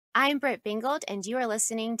I'm Britt Bingold, and you are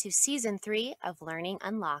listening to Season 3 of Learning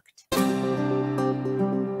Unlocked.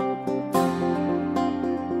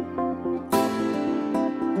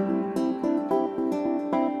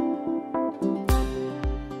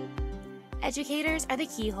 Educators are the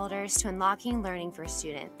key holders to unlocking learning for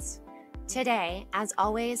students. Today, as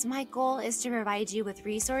always, my goal is to provide you with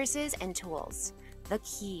resources and tools, the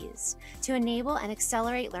keys, to enable and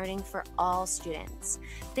accelerate learning for all students.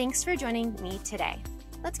 Thanks for joining me today.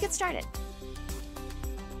 Let's get started.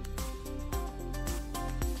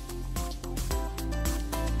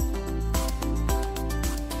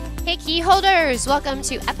 Hey key holders, welcome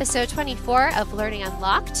to episode 24 of Learning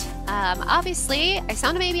Unlocked. Obviously, I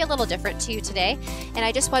sound maybe a little different to you today, and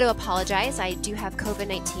I just want to apologize. I do have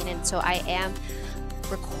COVID-19, and so I am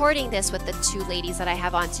recording this with the two ladies that I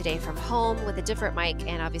have on today from home with a different mic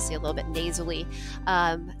and obviously a little bit nasally.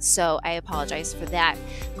 So I apologize for that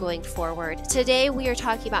going forward. Today we are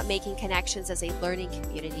talking about making connections as a learning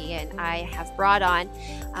community, and I have brought on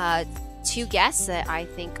two guests that I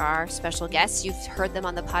think are special guests. You've heard them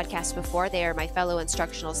on the podcast before. They are my fellow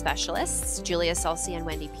instructional specialists, Julia.salce and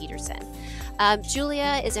Wendy Peterson.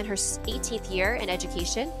 Julia is in her 18th year in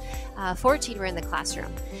education. 14 were in the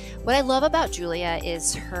classroom. What I love about Julia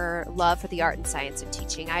is her love for the art and science of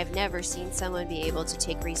teaching. I've never seen someone be able to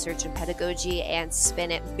take research and pedagogy and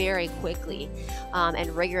spin it very quickly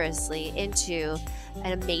and rigorously into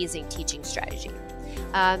an amazing teaching strategy.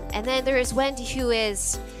 And then there is Wendy, who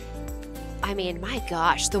is, I mean, my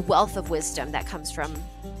gosh, the wealth of wisdom that comes from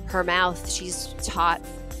her mouth. She's taught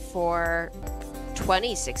for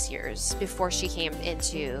 26 years before she came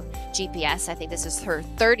into GPS. I think this is her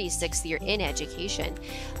 36th year in education.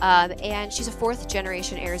 And she's a fourth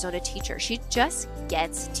generation Arizona teacher. She just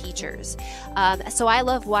gets teachers. So I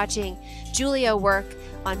love watching Julia work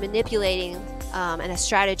on manipulating and a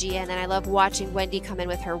strategy. And then I love watching Wendy come in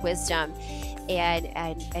with her wisdom and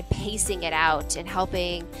pacing it out and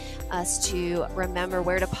helping us to remember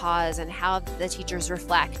where to pause and how the teachers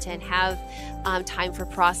reflect and have time for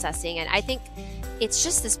processing. And I think it's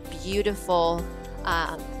just this beautiful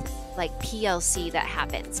like PLC that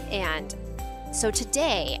happens. And so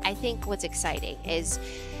today, I think what's exciting is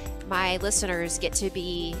my listeners get to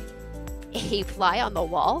be a fly on the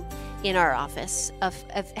wall in our office of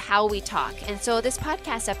how we talk. And so this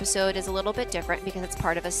podcast episode is a little bit different because it's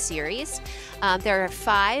part of a series. There are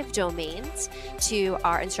 5 domains to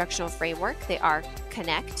our instructional framework. They are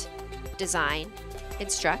connect, design,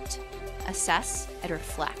 instruct, assess, and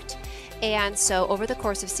reflect. And so over the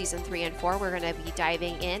course of season 3 and 4, we're going to be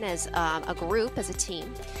diving in as a group, as a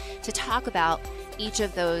team, to talk about each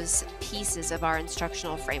of those pieces of our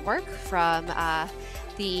instructional framework from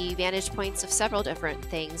the vantage points of several different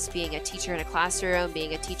things, being a teacher in a classroom,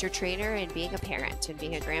 being a teacher trainer, and being a parent and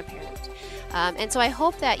being a grandparent. And so I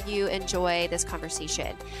hope that you enjoy this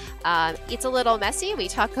conversation. It's a little messy. We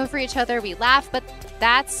talk over each other, we laugh, but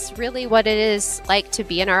that's really what it is like to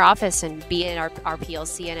be in our office and be in our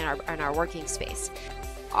PLC and in our working space.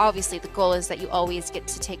 Obviously, the goal is that you always get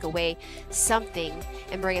to take away something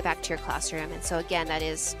and bring it back to your classroom. And so again, that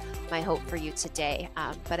is my hope for you today.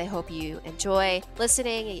 But I hope you enjoy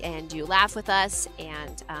listening and you laugh with us,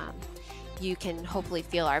 and you can hopefully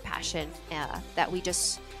feel our passion that we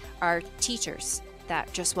just are teachers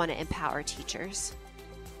that just want to empower teachers.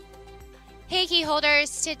 Hey key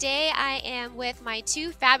holders, today I am with my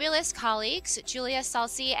two fabulous colleagues,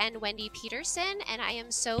 Julia.salce and Wendy Peterson, and I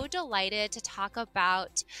am so delighted to talk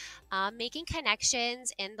about making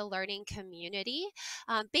connections in the learning community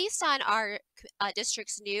based on our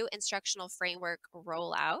district's new instructional framework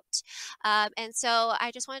rollout. And so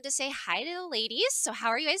I just wanted to say hi to the ladies. So how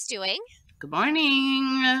are you guys doing? Good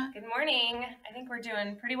morning. Good morning. I think we're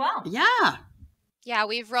doing pretty well. Yeah,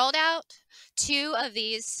 we've rolled out 2 of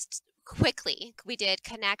these quickly. We did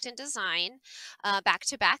connect and design back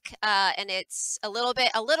to back, and it's a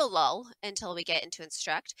little lull until we get into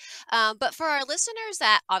instruct. But for our listeners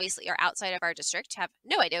that obviously are outside of our district, have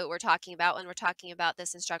no idea what we're talking about when we're talking about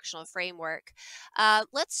this instructional framework,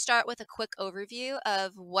 let's start with a quick overview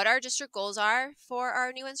of what our district goals are for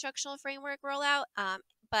our new instructional framework rollout.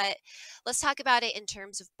 But let's talk about it in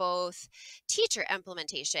terms of both teacher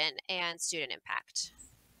implementation and student impact.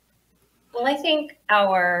 Well, I think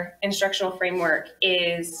our instructional framework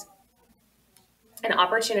is an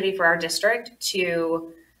opportunity for our district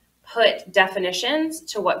to put definitions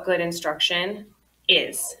to what good instruction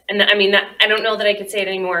is. And I mean, I don't know that I could say it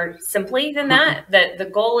any more simply than that, that the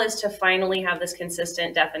goal is to finally have this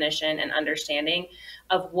consistent definition and understanding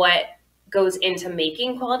of what goes into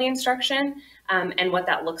making quality instruction and what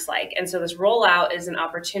that looks like. And so this rollout is an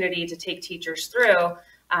opportunity to take teachers through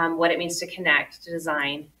what it means to connect, to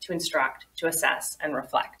design, to instruct, to assess, and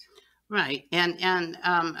reflect. Right. And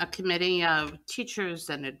a committee of teachers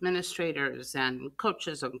and administrators and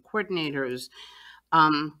coaches and coordinators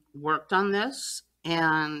worked on this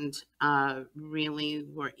and really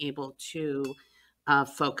were able to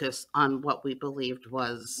focus on what we believed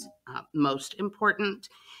was most important.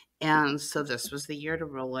 And so this was the year to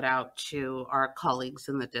roll it out to our colleagues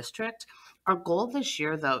in the district. Our goal this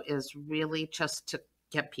year, though, is really just to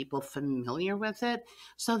get people familiar with it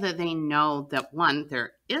so that they know that, one,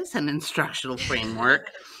 there is an instructional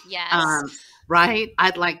framework. Yes. Right?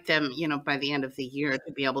 I'd like them, by the end of the year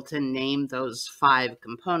to be able to name those 5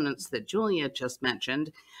 components that Julia just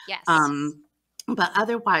mentioned. Yes. But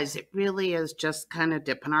otherwise, it really is just kind of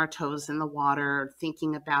dipping our toes in the water,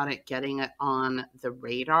 thinking about it, getting it on the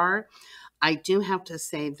radar. I do have to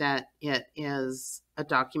say that it is a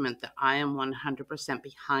document that I am 100%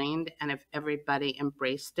 behind. And if everybody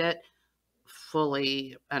embraced it,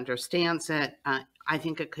 fully understands it, I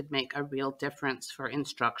think it could make a real difference for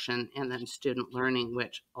instruction and then student learning,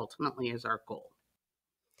 which ultimately is our goal.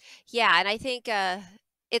 Yeah, and I think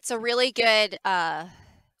it's a really good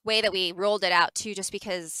way that we rolled it out too, just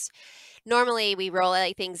because normally we roll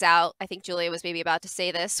things out. I think Julia was maybe about to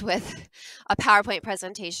say this with a PowerPoint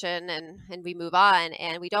presentation and we move on.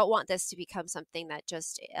 And we don't want this to become something that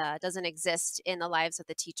just doesn't exist in the lives of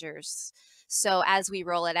the teachers. So as we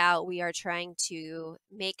roll it out, we are trying to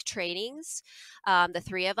make trainings, the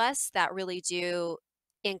 3 of us, that really do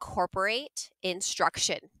incorporate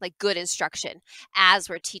instruction, like good instruction, as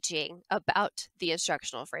we're teaching about the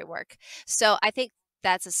instructional framework. So I think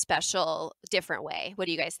that's a special, different way. What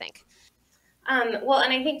do you guys think? Well,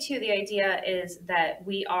 and I think too, the idea is that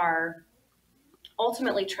we are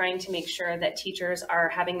ultimately trying to make sure that teachers are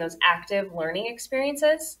having those active learning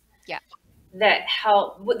experiences. Yeah. That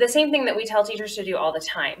help, the same thing that we tell teachers to do all the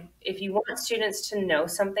time. If you want students to know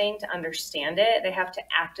something, to understand it, they have to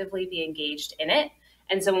actively be engaged in it.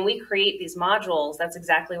 And so when we create these modules, that's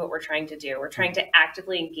exactly what we're trying to do. We're trying to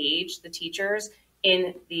actively engage the teachers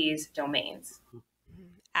in these domains.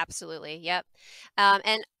 Absolutely. Yep.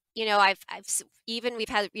 And we've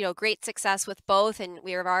had, great success with both, and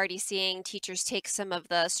we're already seeing teachers take some of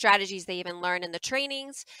the strategies they even learn in the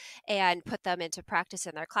trainings and put them into practice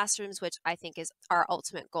in their classrooms, which I think is our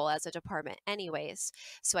ultimate goal as a department anyways.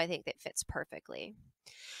 So I think that fits perfectly.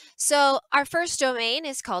 So our first domain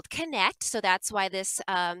is called Connect. So that's why this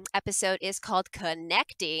episode is called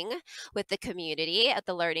Connecting with the community,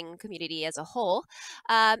 the learning community as a whole.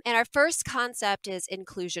 And our first concept is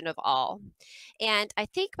inclusion of all. And I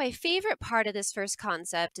think my favorite part of this first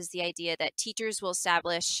concept is the idea that teachers will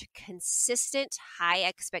establish consistent high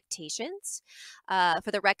expectations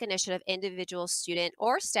for the recognition of individual student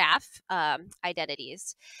or staff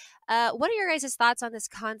identities. What are your guys' thoughts on this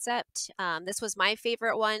concept? This was my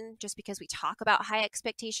favorite one just because we talk about high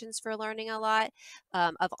expectations for learning a lot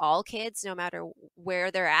of all kids, no matter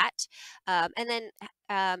where they're at. And then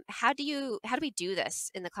how do we do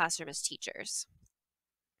this in the classroom as teachers?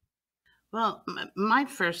 Well, my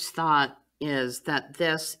first thought is that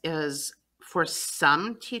this is, for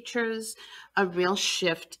some teachers, a real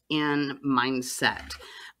shift in mindset.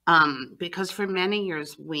 Because for many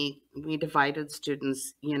years we divided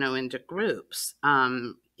students, into groups.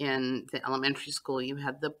 In the elementary school, you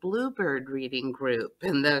had the Bluebird reading group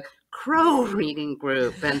and the Crow reading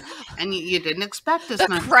group, and you didn't expect as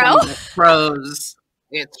much from the crows.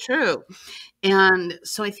 It's true. And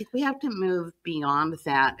so I think we have to move beyond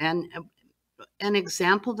that. And an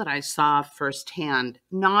example that I saw firsthand,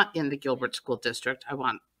 not in the Gilbert School District, I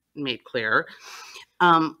want made clear,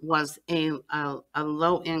 was a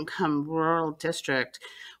low-income rural district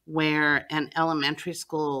where an elementary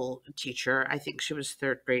school teacher, I think she was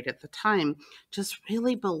 3rd grade at the time, just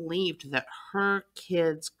really believed that her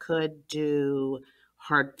kids could do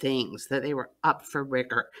hard things, that they were up for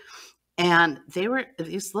rigor. And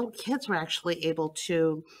these little kids were actually able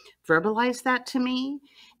to verbalize that to me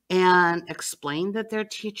and explain that their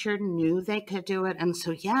teacher knew they could do it. And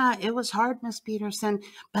so, yeah, it was hard, Miss Peterson,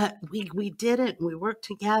 but we did it. And we worked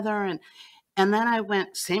together. And then I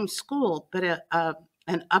went same school, but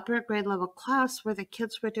an upper grade level class where the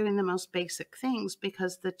kids were doing the most basic things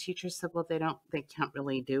because the teacher said, well, they can't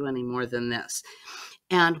really do any more than this.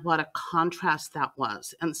 And what a contrast that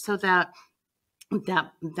was. And so that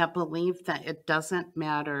belief that it doesn't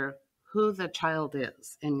matter who the child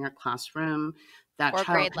is in your classroom, that or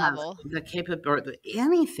child grade has level, the capability,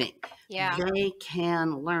 anything, yeah, they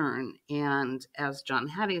can learn. And as John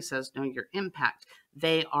Hattie says, know your impact.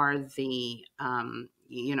 They are the,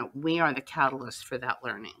 we are the catalyst for that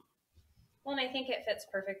learning. Well, and I think it fits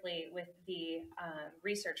perfectly with the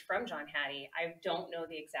research from John Hattie. I don't know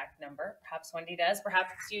the exact number. Perhaps Wendy does.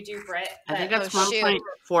 Perhaps you do, Britt. I think but- it's Oh, shoot.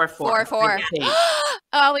 1.44. 4-4. I think.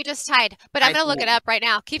 Oh, we just tied. But I'm I going to look it think. up right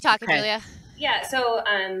now. Keep talking, Okay. Julia. Yeah, so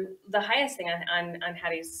the highest thing on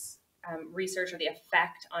Hattie's research or the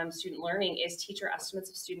effect on student learning is teacher estimates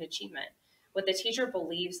of student achievement, what the teacher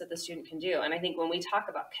believes that the student can do. And I think when we talk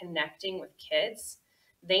about connecting with kids,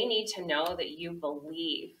 they need to know that you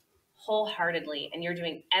believe wholeheartedly and you're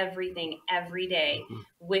doing everything every day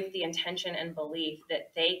with the intention and belief that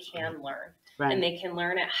they can learn. Right. And they can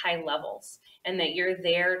learn at high levels and that you're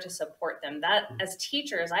there to support them. That as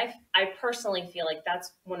teachers, I personally feel like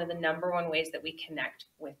that's one of the number one ways that we connect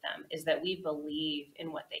with them is that we believe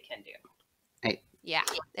in what they can do. Right. Yeah,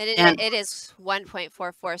 And- it is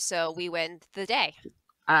 1.44, so we win the day.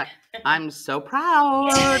 I'm so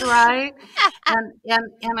proud, right?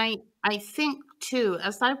 And I think too,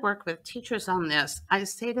 as I work with teachers on this, I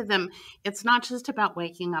say to them, it's not just about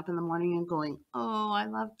waking up in the morning and going, oh, I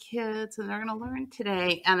love kids and they're going to learn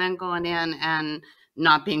today, and then going in and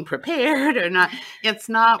not being prepared or not. It's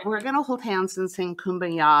not, we're going to hold hands and sing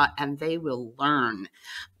Kumbaya and they will learn.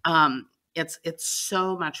 It's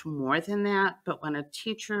so much more than that. But when a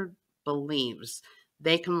teacher believes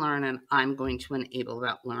they can learn and I'm going to enable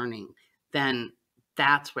that learning, then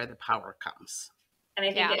that's where the power comes. And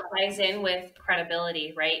I think it ties in with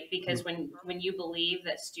credibility, right? Because when you believe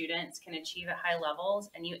that students can achieve at high levels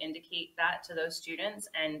and you indicate that to those students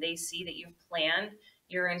and they see that you've planned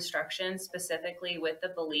your instruction specifically with the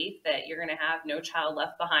belief that you're going to have no child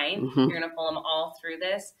left behind, you're going to pull them all through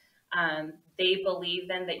this, they believe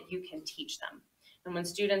then that you can teach them. And when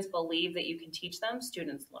students believe that you can teach them,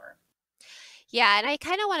 students learn. Yeah, and I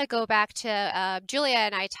kind of want to go back to Julia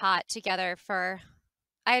and I taught together for,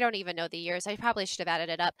 I don't even know the years. I probably should have added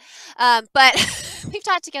it up. But we've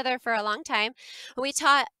taught together for a long time. We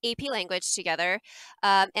taught AP language together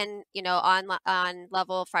and, you know, on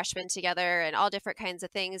level freshmen together and all different kinds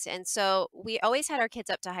of things. And so we always had our kids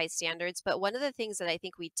up to high standards. But one of the things that I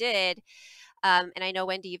think we did, and I know,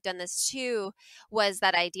 Wendy, you've done this too, was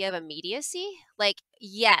that idea of immediacy. Like,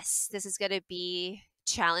 yes, this is going to be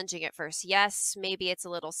challenging at first. Yes, maybe it's a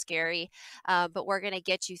little scary, but we're going to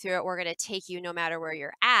get you through it. We're going to take you no matter where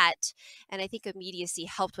you're at. And I think immediacy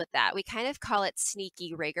helped with that. We kind of call it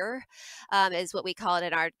sneaky rigor, is what we call it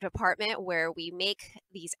in our department, where we make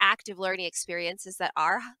these active learning experiences that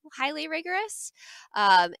are highly rigorous.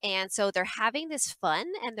 And so they're having this fun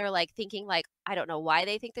and they're like thinking like, I don't know why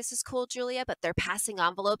they think this is cool, Julia, but they're passing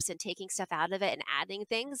envelopes and taking stuff out of it and adding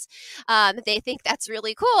things. They think that's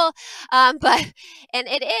really cool. And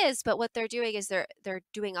it is, but what they're doing is they're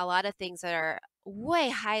doing a lot of things that are way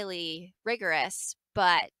highly rigorous,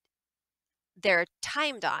 but they're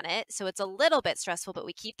timed on it. So it's a little bit stressful, but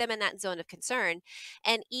we keep them in that zone of concern.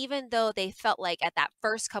 And even though they felt like at that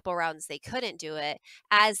first couple rounds they couldn't do it,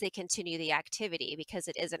 as they continue the activity, because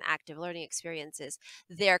it is an active learning experiences,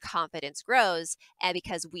 their confidence grows. And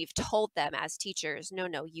because we've told them as teachers, no,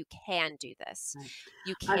 you can do this.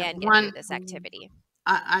 You can get through this activity.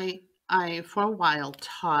 I for a while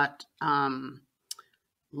taught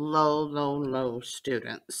low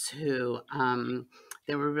students who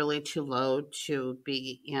they were really too low to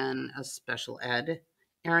be in a special ed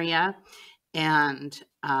area, and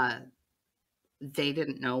they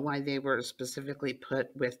didn't know why they were specifically put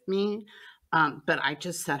with me, but I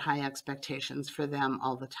just set high expectations for them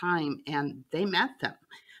all the time, and they met them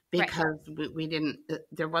because we didn't.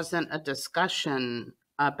 There wasn't a discussion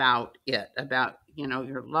about it, about, you know,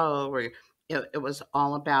 you're low, or it was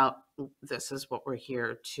all about, this is what we're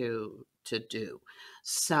here to do.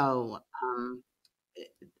 So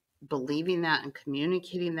believing that and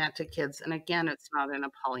communicating that to kids, and again, it's not in a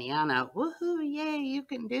Pollyanna, woohoo, yay, you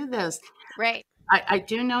can do this. Right. I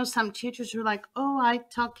do know some teachers who are like, oh, I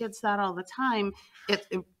tell kids that all the time.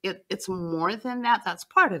 It's more than that. That's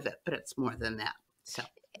part of it, but it's more than that. So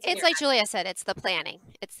it's like Julia said, it's the planning,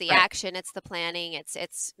 it's the action, it's the planning,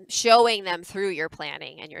 it's showing them through your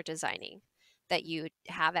planning and your designing that you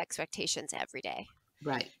have expectations every day.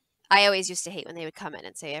 Right. I always used to hate when they would come in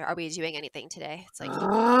and say, are we doing anything today? It's like,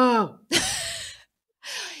 oh.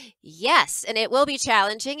 Yes, and it will be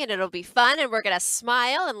challenging and it'll be fun and we're going to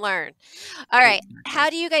smile and learn. All right. How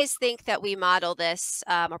do you guys think that we model this,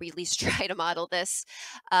 or we at least try to model this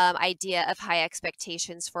idea of high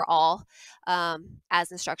expectations for all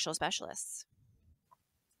as instructional specialists?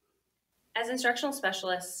 As instructional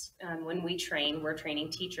specialists, when we train, we're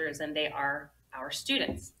training teachers and they are our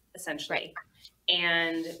students, essentially. Right.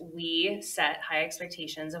 And we set high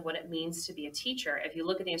expectations of what it means to be a teacher. If you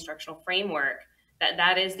look at the instructional framework,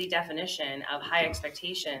 That is the definition of high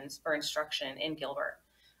expectations for instruction in Gilbert.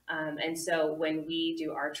 And so when we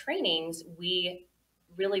do our trainings, we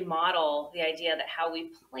really model the idea that how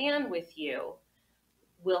we plan with you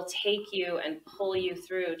will take you and pull you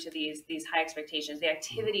through to these high expectations. The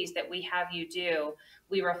activities that we have you do,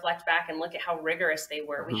 we reflect back and look at how rigorous they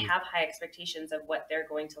were. We have high expectations of what they're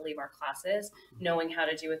going to leave our classes, knowing how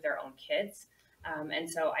to do with their own kids. And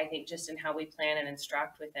so I think just in how we plan and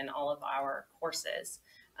instruct within all of our courses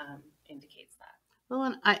indicates that. Well,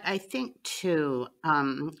 and I think too,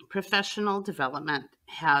 professional development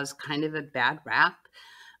has kind of a bad rap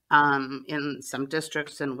in some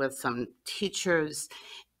districts and with some teachers.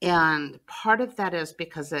 And part of that is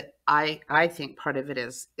because I think part of it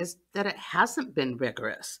is that it hasn't been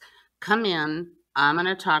rigorous. Come in, I'm going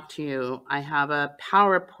to talk to you. I have a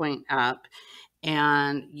PowerPoint up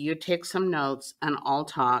and you take some notes and I'll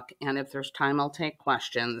talk. And if there's time, I'll take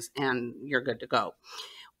questions and you're good to go.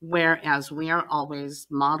 Whereas we are always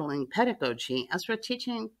modeling pedagogy as we're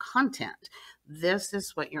teaching content. This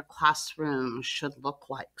is what your classroom should look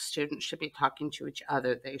like. Students should be talking to each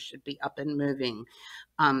other. They should be up and moving.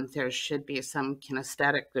 There should be some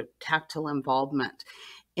kinesthetic, tactile involvement.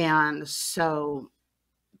 And so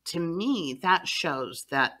to me, that shows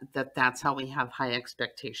that's how we have high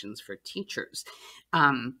expectations for teachers.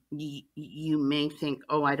 You may think,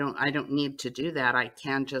 oh, I don't need to do that. I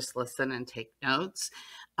can just listen and take notes.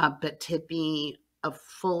 But to be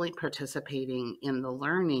fully participating in the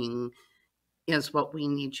learning is what we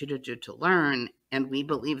need you to do to learn. And we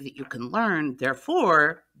believe that you can learn.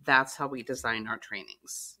 Therefore, that's how we design our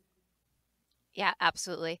trainings. Yeah,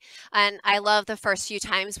 absolutely. And I love the first few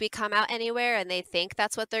times we come out anywhere and they think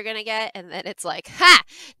that's what they're going to get. And then it's like, ha,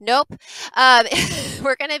 nope.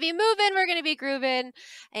 We're going to be moving. We're going to be grooving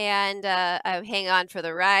and hang on for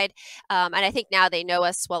the ride. And I think now they know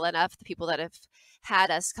us well enough, the people that have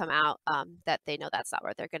had us come out, that they know that's not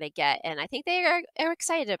what they're going to get. And I think they are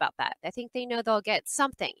excited about that. I think they know they'll get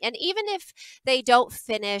something. And even if they don't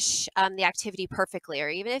finish the activity perfectly, or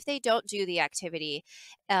even if they don't do the activity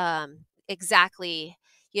exactly,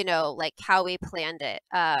 like how we planned it.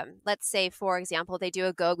 Let's say, for example, they do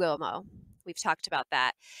a go-go-mo. We've talked about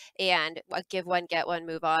that. And give one, get one,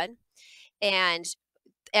 move on. And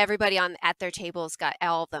everybody at their tables got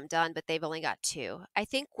all of them done, but they've only got 2. I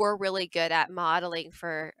think we're really good at modeling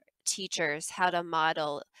for teachers how to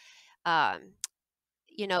model,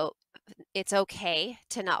 it's okay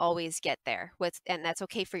to not always get there and that's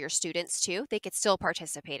okay for your students too. They could still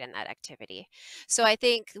participate in that activity. So I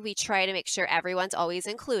think we try to make sure everyone's always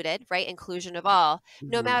included, right? Inclusion of all,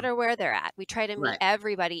 no matter where they're at. We try to meet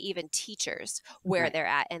everybody, even teachers, where they're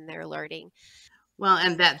at in their learning. Well,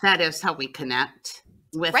 and that is how we connect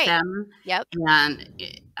with them. Yep.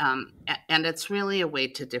 And it's really a way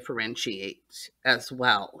to differentiate as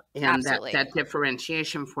well. And Absolutely. that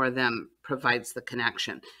differentiation for them provides the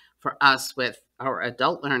connection for us with our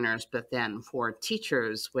adult learners, but then for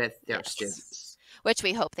teachers with their students. Which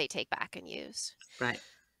we hope they take back and use. Right.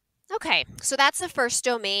 Okay, so that's the first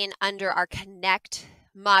domain under our Connect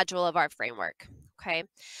module of our framework. Okay,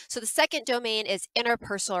 so the second domain is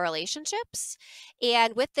interpersonal relationships.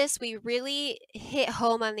 And with this, we really hit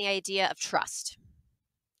home on the idea of trust.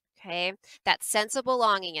 Okay, that sense of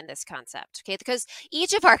belonging in this concept. Okay, because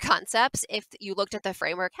each of our concepts, if you looked at the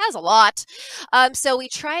framework, has a lot. So we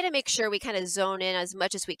try to make sure we kind of zone in as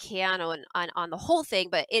much as we can on the whole thing,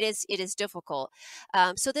 but it is difficult.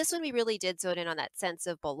 So this one we really did zone in on that sense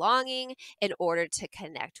of belonging in order to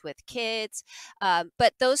connect with kids.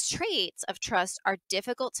 But those traits of trust are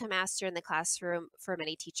difficult to master in the classroom for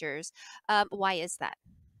many teachers. Why is that?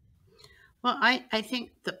 Well, I think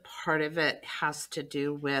that part of it has to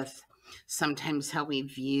do with sometimes how we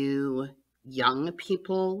view young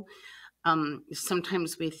people.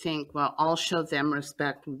 Sometimes we think, well, I'll show them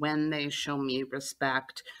respect when they show me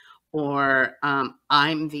respect, or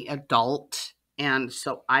I'm the adult, and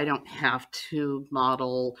so I don't have to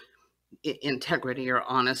model integrity or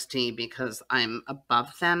honesty because I'm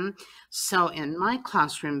above them. So in my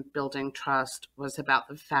classroom, building trust was about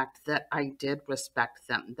the fact that I did respect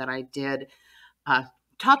them, that I did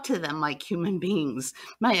talk to them like human beings.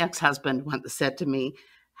 My ex-husband once said to me,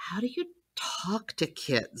 how do you talk to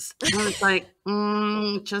kids? And I was like,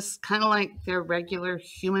 just kind of like they're regular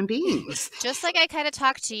human beings. Just like I kind of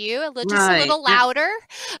talk to you, just a little louder.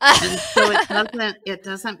 And so it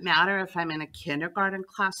doesn't matter if I'm in a kindergarten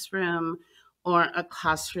classroom or a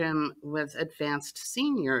classroom with advanced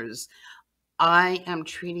seniors. I am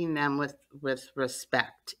treating them with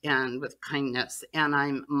respect and with kindness, and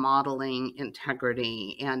I'm modeling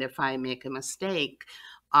integrity. And if I make a mistake,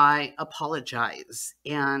 I apologize.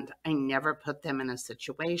 And I never put them in a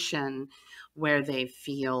situation where they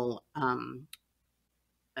feel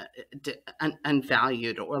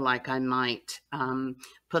unvalued, or like I might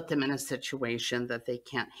put them in a situation that they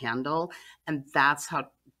can't handle. And that's how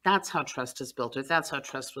trust is built, or that's how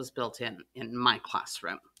trust was built in my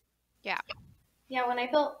classroom. Yeah. Yeah, when I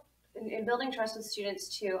in building trust with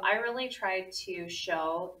students too, I really tried to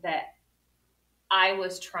show that I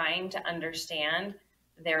was trying to understand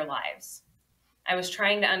their lives. I was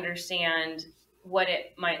trying to understand what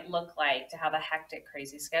it might look like to have a hectic,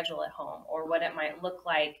 crazy schedule at home, or what it might look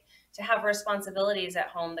like to have responsibilities at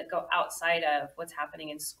home that go outside of what's happening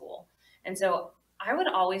in school. And so I would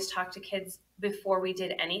always talk to kids before we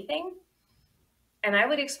did anything, and I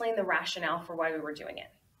would explain the rationale for why we were doing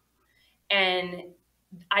it. And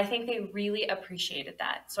I think they really appreciated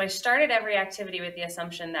that. So I started every activity with the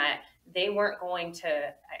assumption that they weren't going to,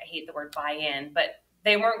 I hate the word buy in, but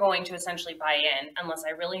they weren't going to essentially buy in unless I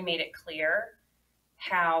really made it clear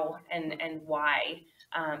how and why,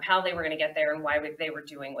 how they were going to get there and why they were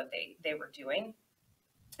doing what they were doing.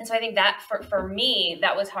 And so I think that for me,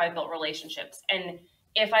 that was how I built relationships. And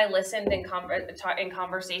if I listened in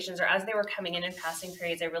conversations, or as they were coming in and passing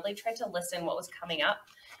periods, I really tried to listen what was coming up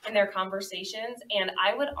in their conversations. And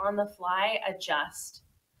I would on the fly adjust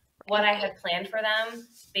what I had planned for them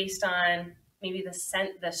based on maybe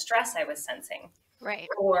the stress I was sensing. Right.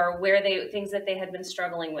 Or things that they had been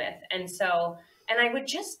struggling with. And so, and I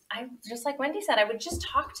just like Wendy said, I would just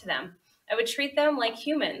talk to them. I would treat them like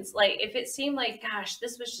humans. Like if it seemed like, gosh,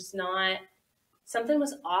 this was just not, something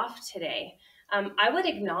was off today. I would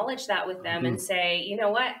acknowledge that with them and say, you know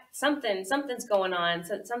what, something's going on.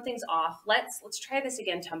 So something's off. Let's try this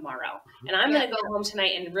again tomorrow. And I'm going to go home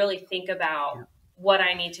tonight and really think about what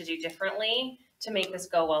I need to do differently to make this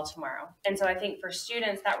go well tomorrow. And so I think for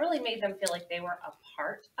students, that really made them feel like they were a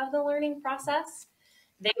part of the learning process.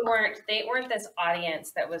 They weren't this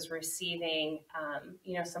audience that was receiving,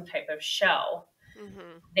 some type of show.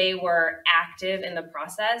 Mm-hmm. They were active in the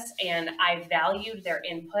process, and I valued their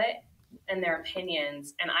input and their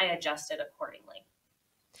opinions, and I adjusted accordingly.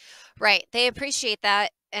 Right. They appreciate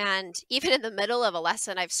that. And even in the middle of a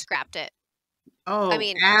lesson, I've scrapped it. Oh, I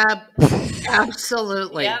mean,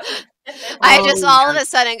 absolutely. Yep. I just all of a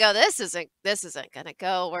sudden go, this isn't going to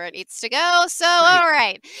go where it needs to go. So, all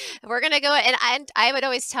right, we're going to go. And I would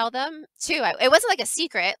always tell them too, it wasn't like a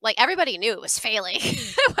secret. Like everybody knew it was failing.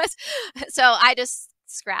 So I just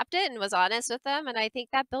scrapped it and was honest with them. And I think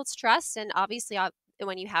that builds trust. And obviously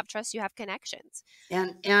when you have trust, you have connections.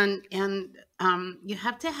 And you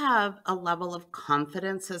have to have a level of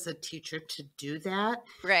confidence as a teacher to do that.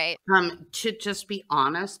 Right. To just be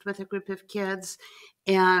honest with a group of kids.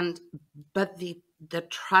 But the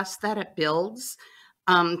trust that it builds,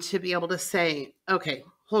 to be able to say, okay,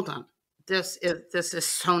 hold on, this is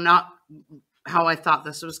so not how I thought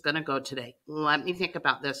this was going to go today. Let me think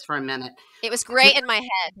about this for a minute. It was great in my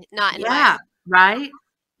head, not in my head. Right.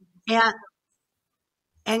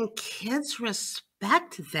 And kids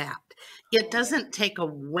respect that. It doesn't take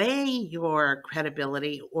away your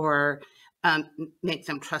credibility or make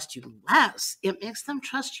them trust you less. It makes them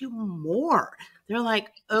trust you more. They're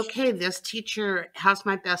like, okay, this teacher has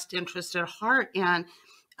my best interest at heart, and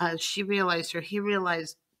she realized, or he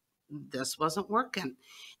realized, this wasn't working.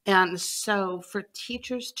 And so for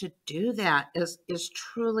teachers to do that is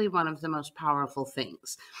truly one of the most powerful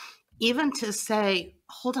things. Even to say,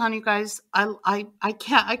 hold on, you guys, I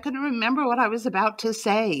couldn't remember what I was about to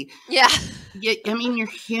say. Yeah. I mean, you're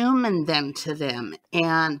human then to them.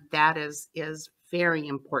 And that is very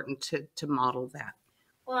important to model that.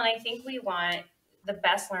 Well, and I think we want the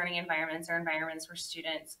best learning environments or environments where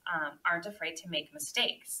students aren't afraid to make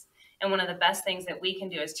mistakes. And one of the best things that we can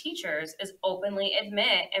do as teachers is openly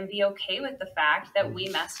admit and be okay with the fact that we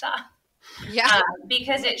messed up. Yeah.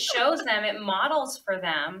 Because it shows them, it models for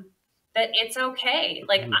them that it's okay.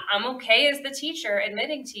 Like, I'm okay as the teacher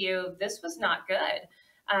admitting to you, this was not good.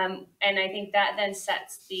 And I think that then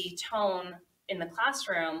sets the tone in the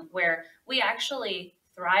classroom where we actually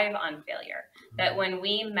thrive on failure. That when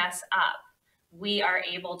we mess up, we are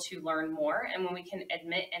able to learn more. And when we can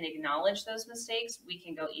admit and acknowledge those mistakes, we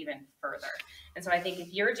can go even further. And so I think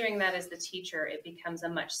if you're doing that as the teacher, it becomes a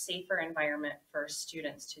much safer environment for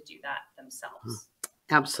students to do that themselves.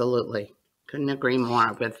 Absolutely. Couldn't agree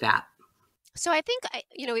more with that. So I think,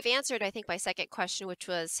 we've answered, I think, my second question, which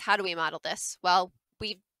was, how do we model this? Well,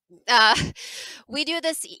 we do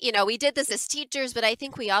this, we did this as teachers, but I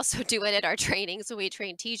think we also do it at our training. So we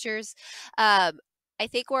train teachers. I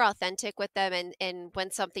think we're authentic with them. And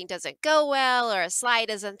when something doesn't go well, or a slide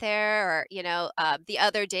isn't there, or, the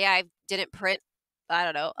other day I didn't print I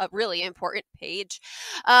don't know, a really important page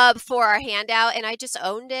for our handout. And I just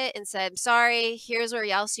owned it and said, sorry, here's where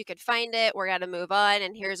else you could find it. We're going to move on.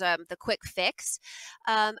 And here's the quick fix.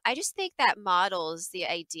 I just think that models the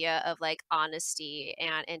idea of like honesty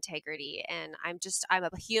and integrity. And I'm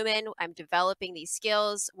a human. I'm developing these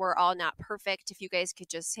skills. We're all not perfect. If you guys could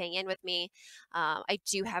just hang in with me. I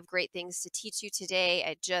do have great things to teach you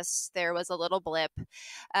today. There was a little blip.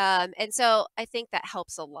 And so I think that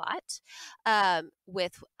helps a lot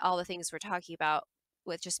with all the things we're talking about,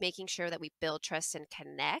 with just making sure that we build trust and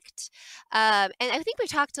connect. And I think we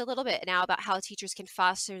talked a little bit now about how teachers can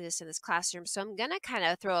foster this in this classroom. So I'm going to kind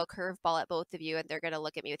of throw a curveball at both of you, and they're going to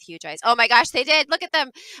look at me with huge eyes. Oh my gosh, they did. Look at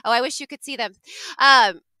them. Oh, I wish you could see them.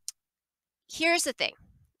 Here's the thing.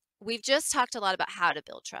 We've just talked a lot about how to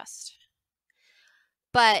build trust.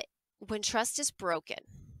 But when trust is broken,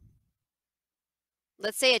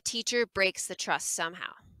 let's say a teacher breaks the trust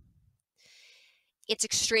somehow, it's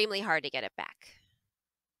extremely hard to get it back.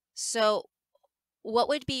 So what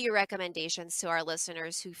would be your recommendations to our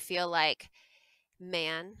listeners who feel like,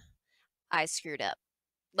 man, I screwed up?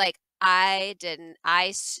 Like I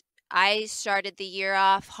started the year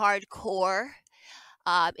off hardcore.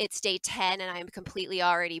 It's day 10 and I'm completely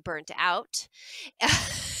already burnt out.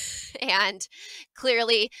 And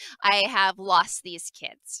clearly I have lost these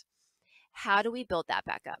kids. How do we build that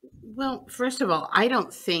back up? Well, first of all, I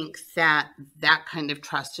don't think that kind of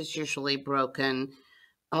trust is usually broken.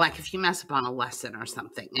 Like if you mess up on a lesson or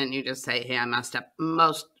something and you just say, hey, I messed up,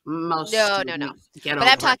 most No. get But over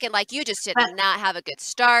I'm talking like you just did not have a good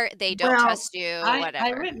start. They don't trust you, whatever.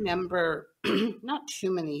 I remember not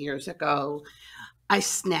too many years ago, I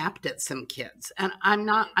snapped at some kids, and I'm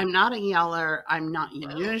not a yeller. I'm not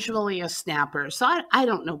usually a snapper. So I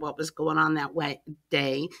don't know what was going on that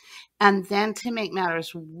day. And then to make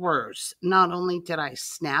matters worse, not only did I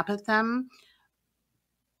snap at them,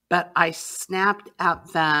 but I snapped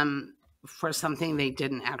at them for something they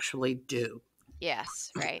didn't actually do. Yes,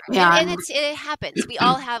 right. Yeah. And it happens. We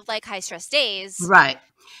all have like high stress days. Right.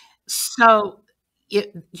 So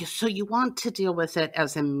you want to deal with it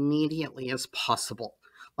as immediately as possible.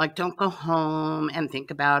 Like, don't go home and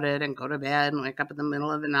think about it and go to bed and wake up in the middle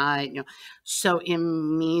of the night. So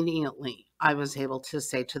immediately I was able to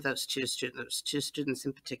say to those two students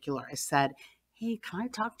in particular, I said, hey, can I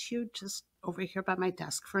talk to you just over here by my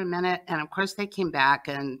desk for a minute? And of course they came back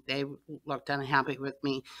and they looked unhappy with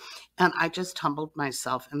me. And I just humbled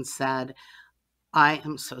myself and said, I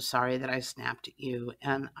am so sorry that I snapped at you.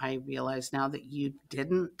 And I realize now that you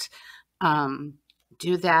didn't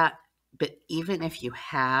do that. But even if you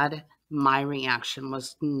had, my reaction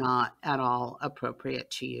was not at all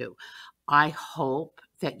appropriate to you. I hope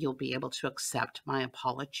that you'll be able to accept my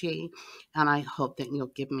apology. And I hope that you'll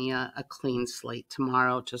give me a clean slate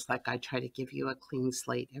tomorrow, just like I try to give you a clean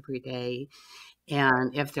slate every day.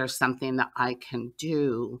 And if there's something that I can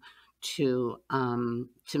do to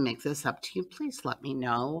make this up to you, please let me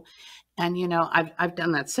know. And I've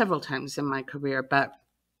done that several times in my career, but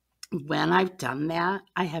when I've done that,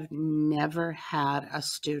 I have never had a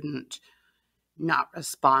student not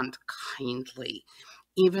respond kindly.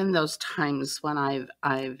 Even those times when I've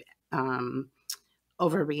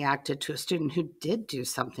overreacted to a student who did do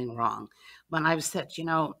something wrong. When I've said,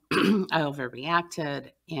 I overreacted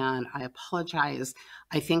and I apologize.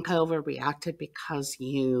 I think I overreacted because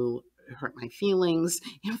you hurt my feelings.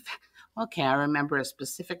 Okay, I remember a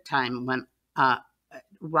specific time when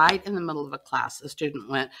right in the middle of a class, a student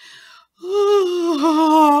went,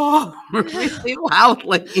 oh, really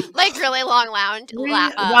loudly. Like really long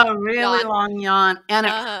really long yawn. And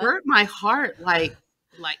it hurt my heart like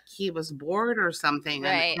he was bored or something.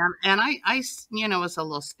 Right. And I was a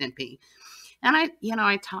little snippy. And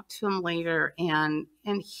I talked to him later and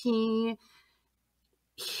he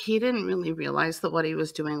didn't really realize that what he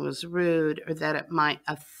was doing was rude or that it might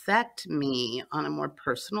affect me on a more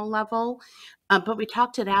personal level. But we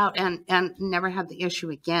talked it out and never had the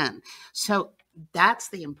issue again. So that's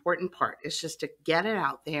the important part, is just to get it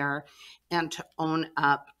out there and to own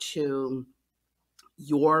up to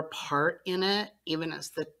your part in it. Even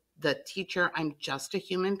as the teacher, I'm just a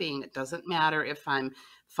human being. It doesn't matter if I'm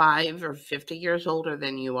 5 or 50 years older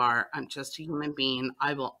than you are. I'm just a human being.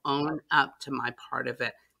 I will own up to my part of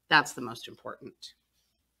it. That's the most important.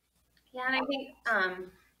 Yeah, and I think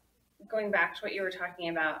going back to what you were talking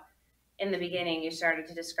about in the beginning, you started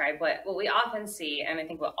to describe what we often see, and I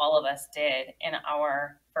think what all of us did in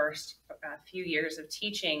our first few years of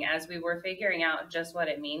teaching as we were figuring out just what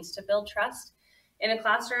it means to build trust in a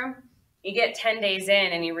classroom. You get 10 days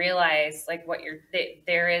in and you realize like what you're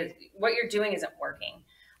doing isn't working.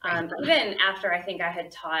 Right. Even after I think I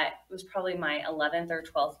had taught, it was probably my 11th or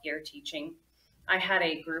 12th year teaching, I had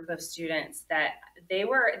a group of students that they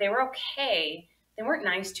were okay. They weren't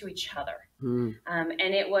nice to each other. And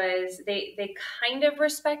it was, they kind of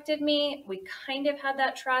respected me. We kind of had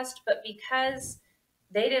that trust, but because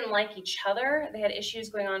they didn't like each other, they had issues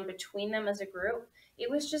going on between them as a group. It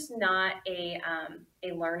was just not a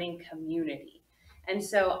learning community. And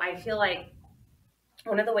so I feel like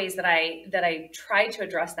one of the ways that I tried to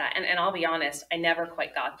address that, and I'll be honest, I never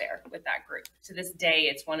quite got there with that group. To this day,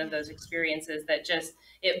 it's one of those experiences that just,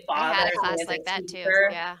 it I had a bothers me class as like a that too. teacher.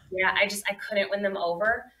 Yeah. Yeah, I couldn't win them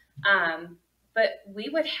over. But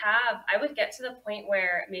I would get to the point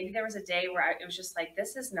where maybe there was a day where it was just like,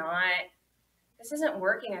 this isn't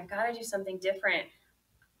working. I've got to do something different.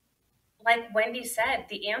 Like Wendy said,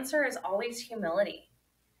 the answer is always humility.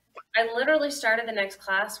 I literally started the next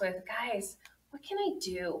class with, guys, what can I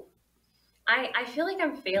do? I feel like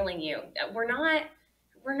I'm failing you. We're not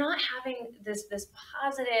having this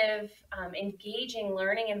positive, engaging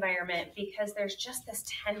learning environment because there's just this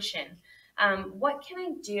tension. What can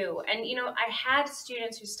I do? And I had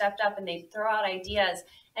students who stepped up and they'd throw out ideas,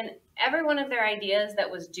 and every one of their ideas that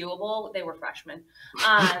was doable, they were freshmen.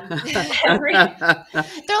 They're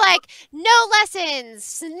like, no lessons,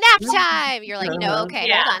 snap time. You're like, no, okay,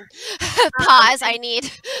 Yeah. hold on. Pause.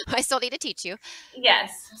 I still need to teach you.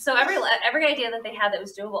 Yes. So every idea that they had that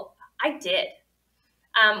was doable, I did.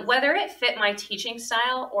 Whether it fit my teaching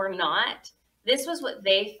style or not, this was what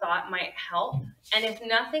they thought might help. And if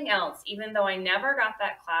nothing else, even though I never got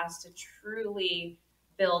that class to truly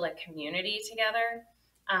build a community together,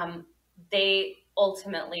 they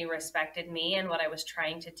ultimately respected me and what I was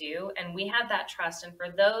trying to do. And we had that trust. And for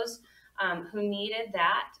those who needed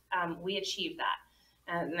that, we achieved that.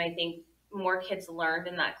 And I think more kids learned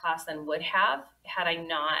in that class than would have had I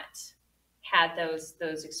not had those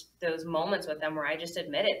moments with them where I just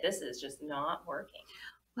admitted this is just not working.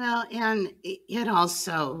 Well, and it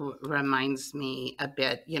also reminds me a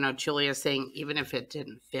bit, Julia saying even if it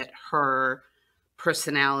didn't fit her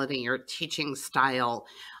personality or teaching style,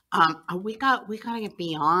 we got to get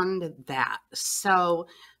beyond that. So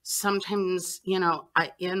sometimes, in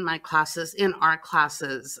our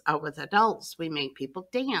classes with adults, we make people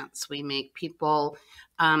dance, we make people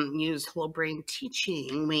use whole brain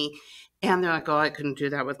teaching. And they're like, oh, I couldn't do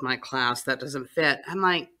that with my class. That doesn't fit. I'm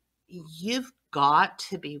like, you've got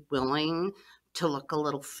to be willing to look a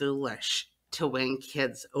little foolish to win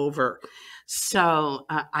kids over. So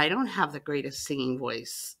I don't have the greatest singing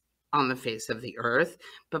voice on the face of the earth,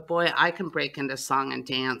 but boy, I can break into song and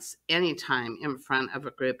dance anytime in front of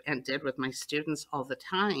a group, and did with my students all the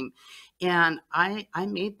time. And I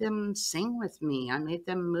made them sing with me. I made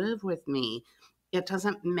them move with me. It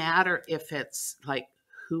doesn't matter if it's like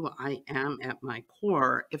who I am at my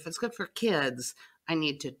core. If it's good for kids, I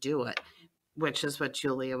need to do it, which is what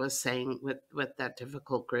Julia was saying with that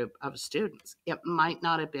difficult group of students. It might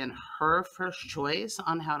not have been her first choice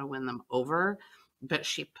on how to win them over, but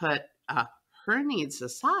she put her needs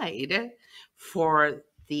aside for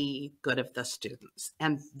the good of the students,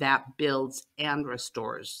 and that builds and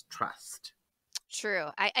restores trust. True.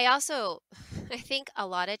 I also, I think a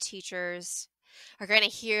lot of teachers are going to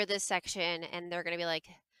hear this section and they're going to be like,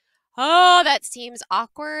 oh, that seems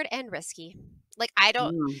awkward and risky. Like, I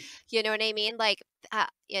don't, you know what I mean? Like, I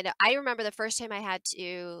remember the first time I had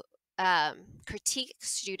to critique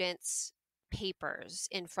students' papers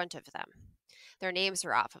in front of them. Their names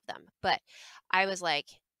were off of them. But I was like,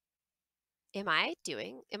 am I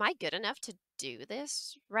good enough to do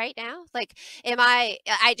this right now? Like, I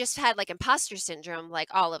just had like imposter syndrome, like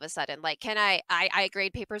all of a sudden, like, I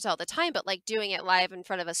grade papers all the time, but like doing it live in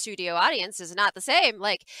front of a studio audience is not the same.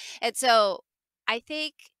 Like, and so I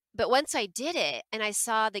think, but once I did it and I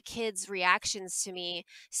saw the kids' reactions to me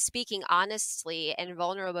speaking honestly and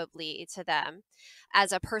vulnerably to them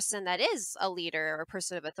as a person that is a leader or a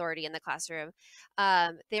person of authority in the classroom,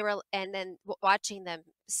 and then watching them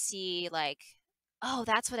see like, oh,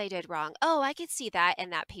 that's what I did wrong. Oh, I could see that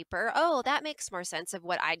in that paper. Oh, that makes more sense of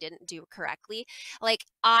what I didn't do correctly. Like,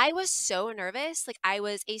 I was so nervous. Like, I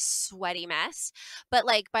was a sweaty mess. But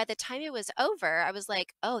like, by the time it was over, I was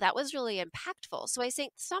like, oh, that was really impactful. So I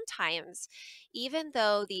think sometimes, even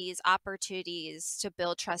though these opportunities to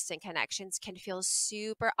build trust and connections can feel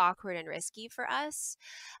super awkward and risky for us,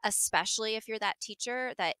 especially if you're that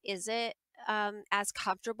teacher that isn't as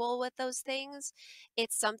comfortable with those things,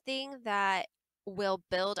 it's something that will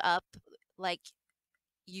build up like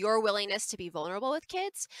your willingness to be vulnerable with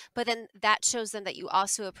kids, but then that shows them that you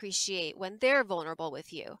also appreciate when they're vulnerable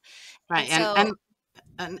with you. Right. And so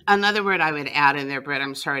Another word I would add in there, Britt,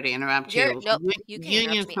 I'm sorry to interrupt you. Nope, you You can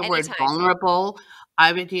interrupt use me the word anytime. vulnerable.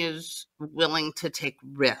 I would use willing to take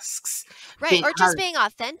risks. Right, or just being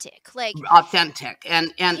authentic. Like, authentic.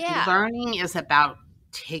 And yeah, learning is about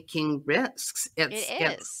taking risks. it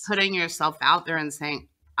It's is. putting yourself out there and saying,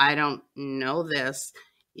 I don't know this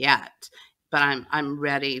yet, but I'm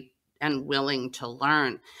ready and willing to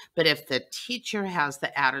learn. But if the teacher has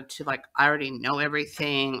the attitude like, I already know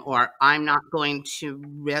everything, or I'm not going to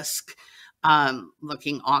risk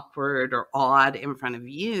looking awkward or odd in front of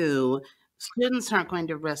you, students aren't going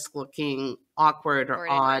to risk looking awkward or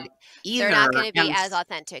odd They're either. not going to be And as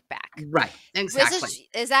authentic back. right, This exactly. is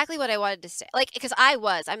exactly what I wanted to say. Like, because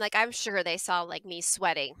I'm sure they saw like me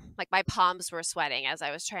sweating, like my palms were sweating as I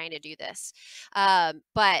was trying to do this.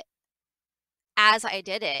 But as I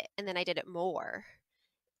did it, and then I did it more,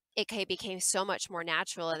 it became so much more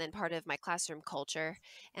natural and then part of my classroom culture.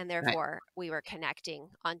 And Right, therefore, we were connecting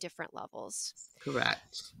on different levels.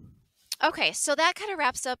 correct. Okay, so that kind of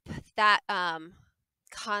wraps up that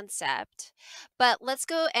concept. But let's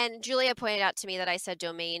go, and Julia pointed out to me that I said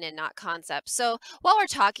domain and not concept. So while we're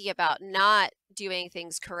talking about not doing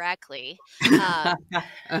things correctly, I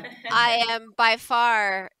am by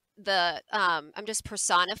far I'm just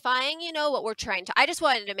personifying, what we're trying to. I just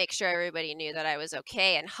wanted to make sure everybody knew that I was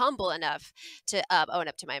okay and humble enough to own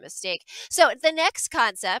up to my mistake. So the next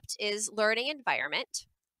concept is learning environment.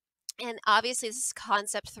 And obviously, this is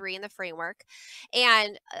concept 3 in the framework.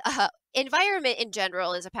 And environment in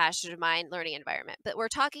general is a passion of mine, learning environment. But we're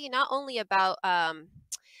talking not only about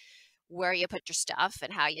where you put your stuff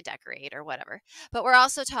and how you decorate or whatever, but we're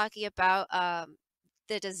also talking about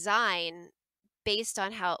the design based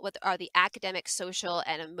on what are the academic, social,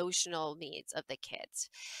 and emotional needs of the kids.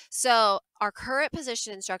 So our current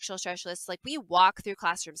position, instructional specialists, like we walk through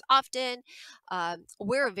classrooms often.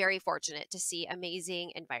 We're very fortunate to see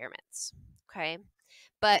amazing environments, okay?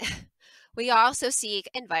 But we also see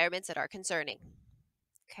environments that are concerning,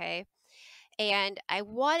 okay? And I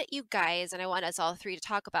want you guys, and I want us all three to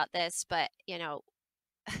talk about this, but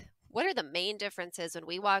what are the main differences when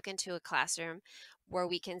we walk into a classroom where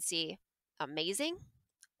we can see amazing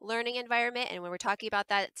learning environment? And when we're talking about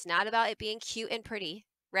that, it's not about it being cute and pretty,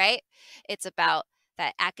 right? It's about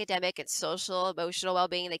that academic and social, emotional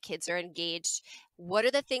well-being. The kids are engaged. What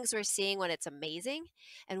are the things we're seeing when it's amazing?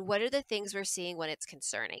 And what are the things we're seeing when it's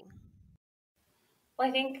concerning? Well,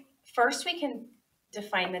 I think first we can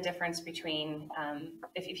define the difference between,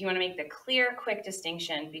 if you want to make the clear, quick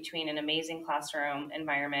distinction between an amazing classroom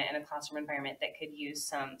environment and a classroom environment that could use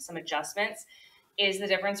some adjustments, is the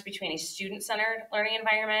difference between a student-centered learning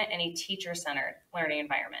environment and a teacher-centered learning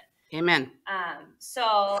environment. Amen. I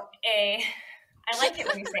like it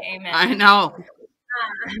when you say amen. I know.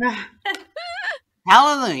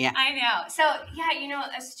 Hallelujah. I know. So yeah,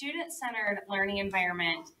 a student-centered learning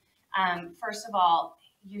environment, first of all,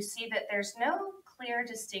 you see that there's no clear,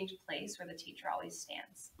 distinct place where the teacher always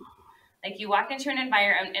stands. Like you walk into an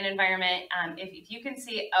environment, if you can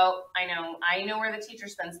see, I know where the teacher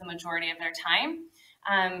spends the majority of their time,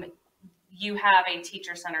 you have a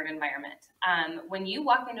teacher-centered environment. When you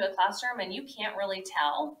walk into a classroom and you can't really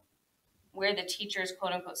tell where the teacher's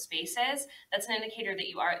quote unquote space is, that's an indicator that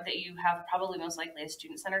you have probably most likely a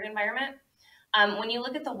student-centered environment. When you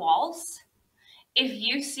look at the walls, if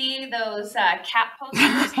you see those cat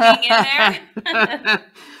posters hanging in there,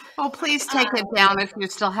 oh, please take it down if you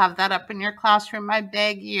still have that up in your classroom. I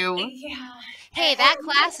beg you. Yeah. Hey, that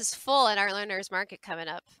class is full in our learners market coming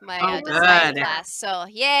up. My design class. So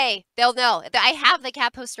yay, they'll know. I have the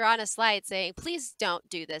cat poster on a slide saying, "Please don't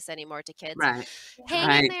do this anymore to kids." Right.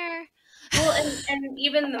 Hang in there. Well, and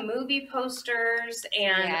even the movie posters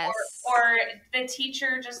or the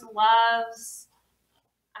teacher just loves,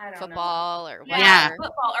 I don't football know. Or whatever. Yeah.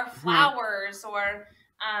 Football or flowers or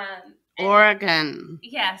Oregon.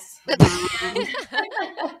 Yes.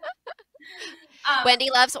 Wendy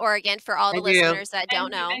loves Oregon for all the listeners that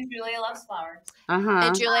don't know. And Julia loves flowers.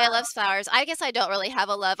 And Julia loves flowers. I guess I don't really have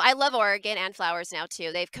a love. I love Oregon and flowers now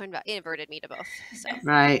too. They've converted me to both. So.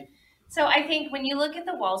 Right. So I think when you look at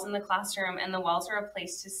the walls in the classroom, and the walls are a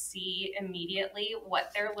place to see immediately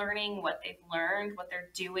what they're learning, what they've learned, what they're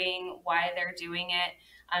doing, why they're doing it,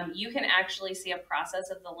 you can actually see a process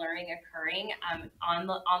of the learning occurring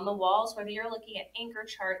on the walls, whether you're looking at anchor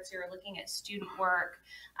charts, you're looking at student work.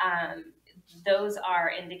 Those are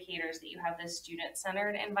indicators that you have this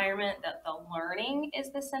student-centered environment, that the learning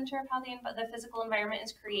is the center of how the physical environment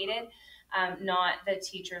is created, not the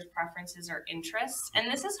teacher's preferences or interests. And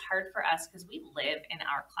this is hard for us because we live in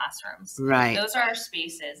our classrooms. Right. Those are our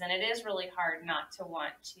spaces, and it is really hard not to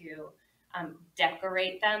want to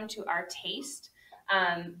decorate them to our taste.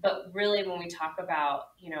 But really, when we talk about,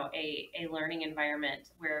 a learning environment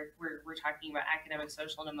where we're talking about academic,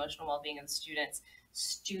 social, and emotional well-being of the students,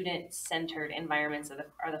 student-centered environments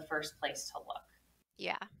are the first place to look.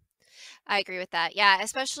 Yeah, I agree with that. Yeah,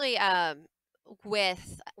 especially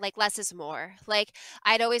with like less is more. Like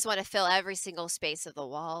I'd always want to fill every single space of the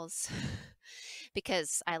walls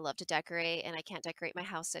because I love to decorate and I can't decorate my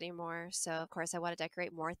house anymore. So of course I want to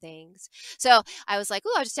decorate more things. So I was like,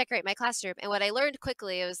 oh, I'll just decorate my classroom. And what I learned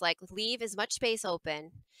quickly, it was like leave as much space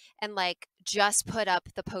open and like just put up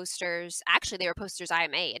the posters. Actually, they were posters I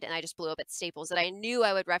made and I just blew up at Staples that I knew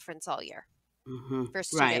I would reference all year for Right.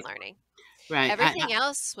 student learning. Right. Everything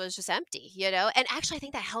else was just empty, and actually I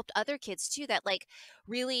think that helped other kids too that like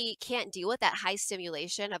really can't deal with that high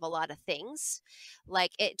stimulation of a lot of things.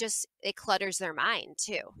 Like it clutters their mind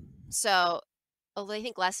too. So although I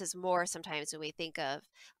think less is more sometimes when we think of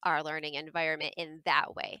our learning environment in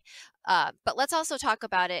that way. But let's also talk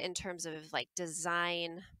about it in terms of like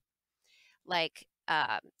design, like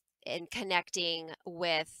and connecting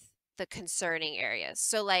with the concerning areas.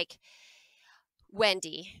 So like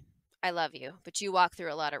Wendy, I love you, but you walk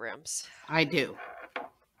through a lot of rooms. I do.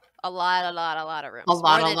 A lot of rooms. A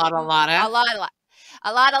lot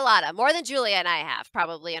of. More than Julia and I have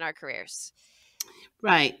probably in our careers.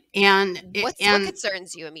 Right. And what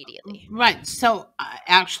concerns you immediately? Right. So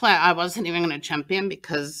actually, I wasn't even going to jump in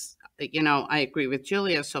because, I agree with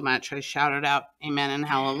Julia so much. I shouted out amen and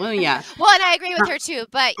hallelujah. Well, and I agree with her too,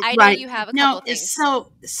 but I know you have a couple things.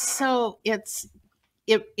 So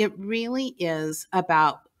it really is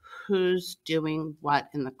about who's doing what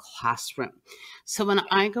in the classroom. So when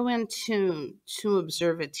I go in to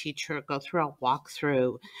observe a teacher, go through a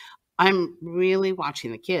walkthrough, I'm really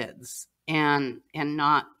watching the kids and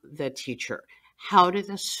not the teacher. How do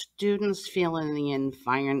the students feel in the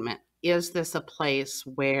environment? Is this a place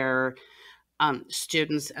where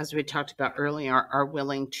students, as we talked about earlier, are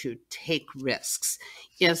willing to take risks?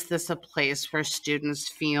 Is this a place where students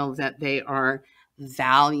feel that they are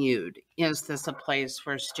valued? Is this a place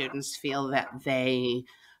where students feel that they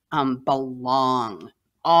belong?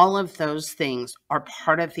 All of those things are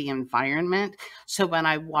part of the environment. So when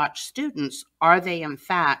I watch students, are they in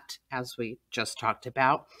fact, as we just talked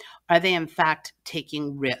about, are they in fact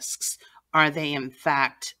taking risks? Are they in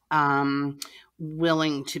fact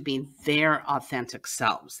willing to be their authentic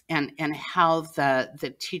selves? And how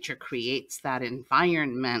the teacher creates that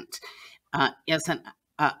environment isn't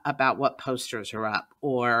about what posters are up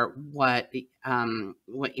or what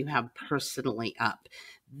you have personally up.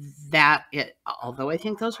 Although I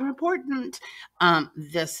think those are important,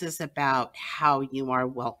 this is about how you are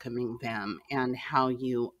welcoming them and how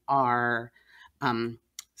you are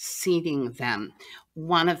seating them.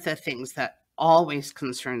 One of the things that always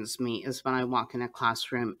concerns me is when I walk in a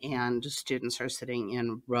classroom and students are sitting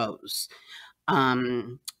in rows.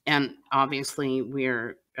 And obviously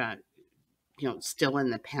we're still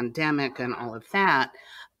in the pandemic and all of that,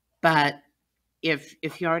 but if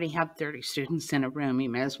you already have 30 students in a room, you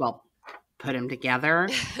may as well put them together.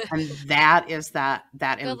 And that is that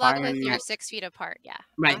Good environment. luck with your 6 feet apart. Yeah.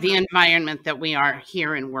 Right. The environment that we are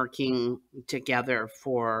here and working together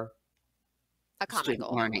for a common student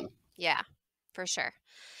goal. learning. Yeah, for sure.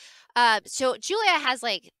 So Julia has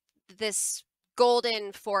like this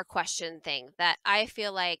golden 4-question thing that I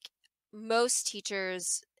feel like most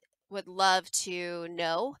teachers would love to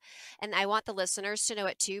know. And I want the listeners to know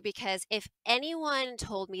it too, because if anyone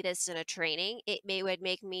told me this in a training, would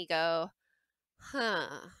make me go, huh.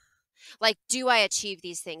 Like, do I achieve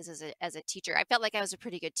these things as a teacher? I felt like I was a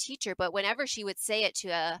pretty good teacher, but whenever she would say it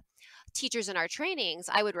to teachers in our trainings,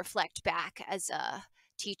 I would reflect back as a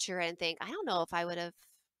teacher and think, I don't know if I would have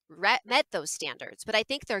met those standards, but I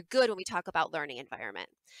think they're good when we talk about learning environment.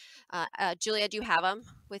 Julia, do you have them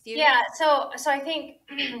with you? Yeah, so I think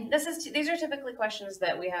these are typically questions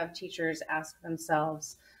that we have teachers ask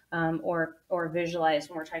themselves or visualize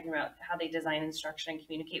when we're talking about how they design instruction and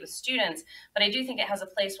communicate with students. But I do think it has a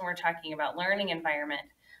place when we're talking about learning environment.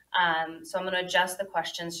 So I'm going to adjust the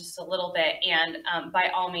questions just a little bit. And by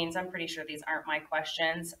all means, I'm pretty sure these aren't my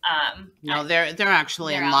questions. No, they're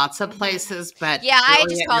actually in lots of places, but yeah, I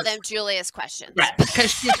just call them Julia's questions. Right,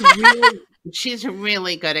 because she's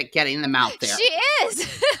really good at getting them out there. She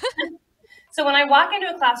is. So when I walk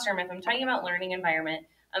into a classroom, if I'm talking about learning environment,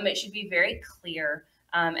 it should be very clear.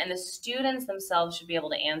 And the students themselves should be able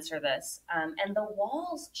to answer this. And the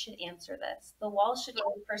walls should answer this. The walls should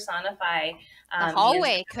really personify. The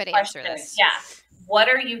hallway could answer this. Yeah. What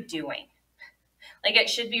are you doing? Like it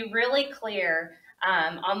should be really clear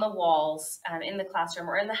on the walls in the classroom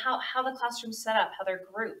or in the how the classroom's set up, how they're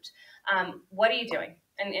grouped. What are you doing?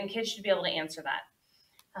 And kids should be able to answer that.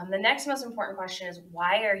 The next most important question is,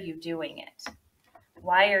 why are you doing it?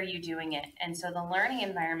 Why are you doing it? And so the learning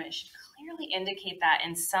environment should clearly indicate that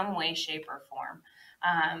in some way, shape, or form,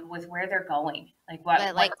 with where they're going. Like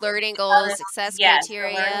Like learning goals, success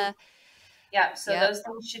criteria. Yeah, so Yep. those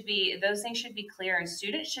things should be clear, and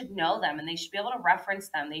students should know them, and they should be able to reference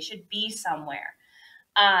them. They should be somewhere.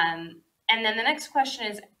 And then the next question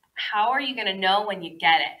is, how are you going to know when you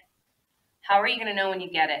get it? How are you going to know when you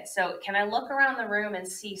get it? So can I look around the room and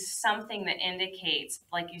see something that indicates,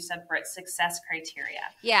 like you said, Britt, success criteria?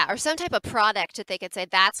 Yeah, or some type of product that they could say,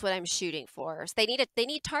 that's what I'm shooting for. So they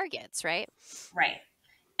need targets, right? Right.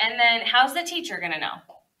 And then how's the teacher going to know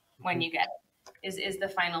when you get it? Is the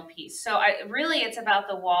final piece. So it's about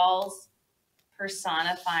the walls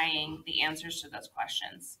personifying the answers to those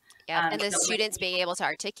questions. Yeah, and the students being able to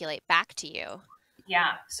articulate back to you.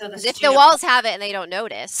 Yeah. So if the walls have it and they don't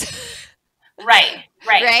notice. Right.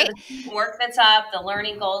 Right. So the work that's up, the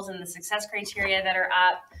learning goals and the success criteria that are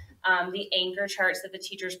up, the anchor charts that the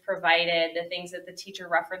teachers provided, the things that the teacher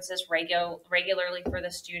references regularly for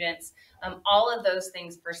the students, all of those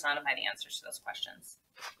things personify the answers to those questions.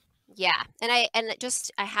 Yeah. And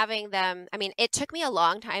just having them, I mean, it took me a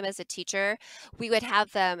long time as a teacher. We would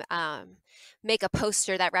have them make a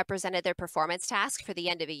poster that represented their performance task for the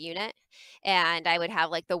end of a unit. And I would have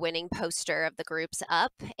like the winning poster of the groups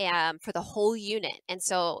up for the whole unit. And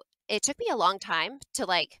so it took me a long time to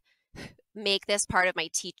like make this part of my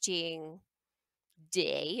teaching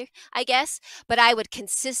day, I guess, but I would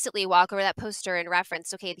consistently walk over that poster and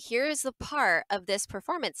reference, okay, here's the part of this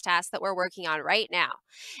performance task that we're working on right now.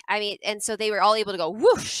 I mean, and so they were all able to go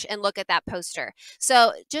whoosh and look at that poster.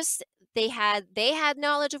 So just they had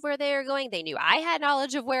knowledge of where they were going. They knew I had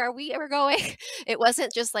knowledge of where we were going. It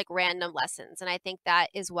wasn't just like random lessons. And I think that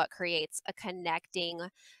is what creates a connecting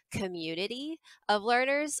community of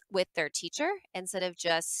learners with their teacher instead of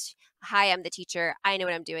just, hi, I'm the teacher, I know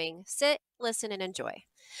what I'm doing, sit, listen, and enjoy.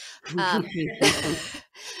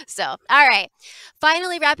 So, all right.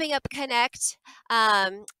 Finally, wrapping up Connect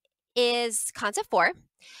is concept 4,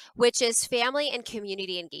 which is family and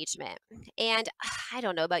community engagement. And I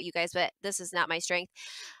don't know about you guys, but this is not my strength.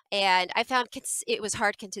 And I found it was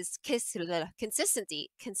hard consistently.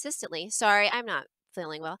 Sorry, I'm not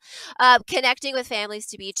feeling well. Connecting with families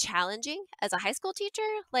to be challenging as a high school teacher.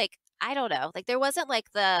 Like, I don't know. Like, there wasn't like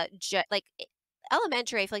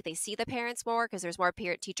elementary, I feel like they see the parents more because there's more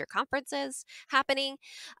parent-teacher conferences happening.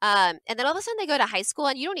 And then all of a sudden they go to high school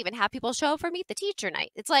and you don't even have people show up for Meet the Teacher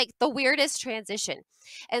night. It's like the weirdest transition.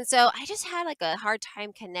 And so I just had like a hard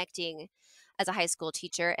time connecting as a high school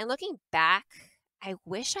teacher. And looking back, I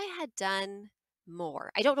wish I had done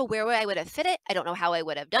more. I don't know where I would have fit it. I don't know how I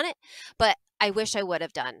would have done it, but I wish I would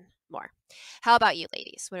have done more. How about you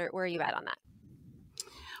ladies? Where are you at on that?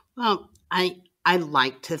 Well, I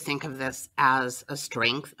like to think of this as a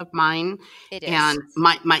strength of mine. It is. And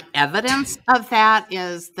my evidence of that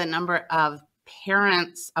is the number of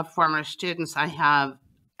parents of former students I have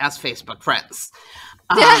as Facebook friends.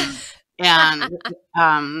 And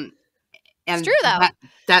it's true though.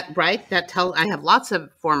 I have lots of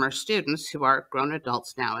former students who are grown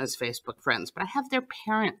adults now as Facebook friends, but I have their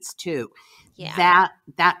parents too. Yeah.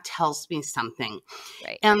 That tells me something.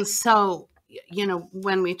 Right. And so, you know,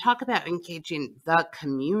 when we talk about engaging the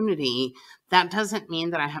community, that doesn't mean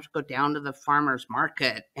that I have to go down to the farmer's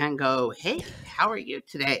market and go, hey, how are you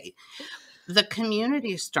today? The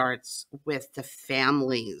community starts with the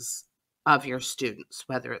families of your students,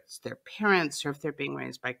 whether it's their parents or if they're being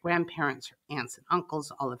raised by grandparents or aunts and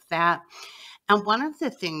uncles, all of that. And one of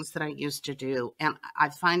the things that I used to do, and I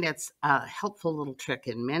find it's a helpful little trick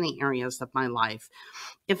in many areas of my life,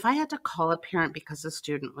 if I had to call a parent because a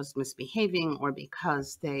student was misbehaving or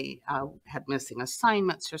because they had missing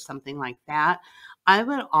assignments or something like that, I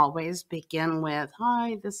would always begin with,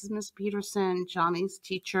 hi, this is Miss Peterson, Johnny's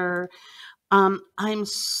teacher. I'm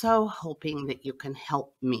so hoping that you can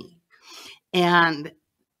help me. And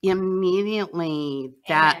immediately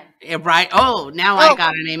that, amen. Right. Oh, now I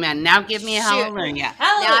got an amen. Now give me a hallelujah.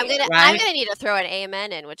 Hallelujah. Now I'm gonna need to throw an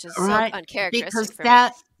amen in, which is so uncharacteristic. Because for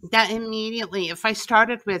that immediately, if I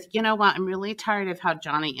started with, you know what, I'm really tired of how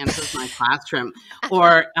Johnny enters my classroom,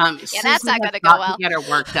 or that's not going to go well. To get her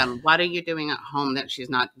work done. What are you doing at home that she's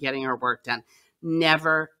not getting her work done?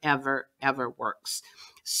 Never, ever, ever works.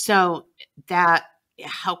 So that,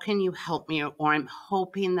 how can you help me? Or I'm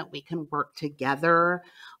hoping that we can work together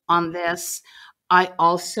on this. I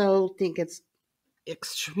also think it's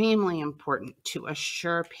extremely important to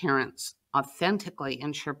authentically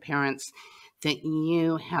assure parents that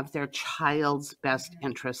you have their child's best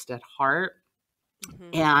interest at heart,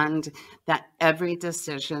 and that every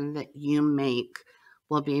decision that you make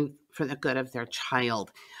will be for the good of their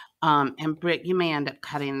child. And Britt, you may end up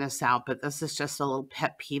cutting this out, but this is just a little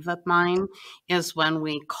pet peeve of mine, is when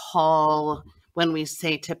we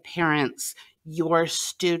say to parents, your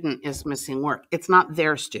student is missing work. It's not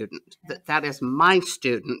their student. That is my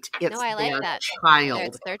student. It's No, I like their that. child.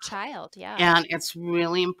 It's their child, yeah. And it's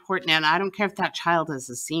really important. And I don't care if that child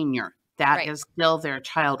is a senior. That Right. is still their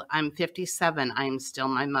child. I'm 57. I'm still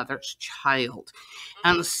my mother's child.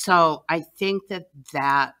 And so I think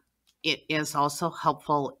that it is also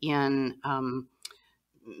helpful in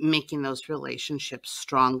making those relationships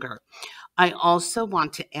stronger. I also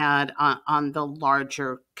want to add on the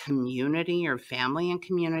larger community or family and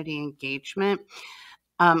community engagement.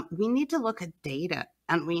 We need to look at data,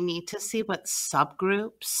 and we need to see what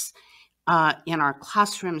subgroups in our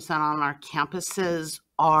classrooms and on our campuses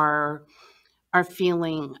are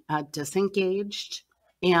feeling disengaged.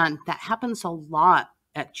 And that happens a lot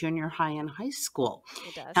at junior high and high school.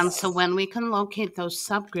 It does. And so when we can locate those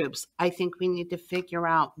subgroups, I think we need to figure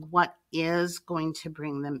out what is going to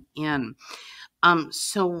bring them in.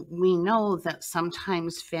 So we know that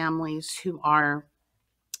sometimes families who are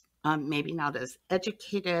maybe not as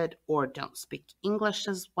educated or don't speak English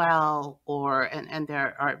as well, and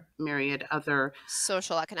there are myriad other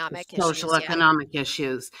Social economic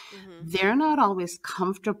issues. Mm-hmm. They're not always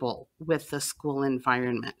comfortable with the school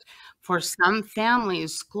environment. For some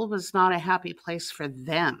families, school was not a happy place for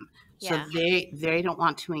them. So they don't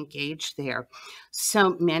want to engage there.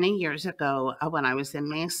 So many years ago, when I was in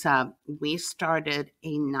Mesa, we started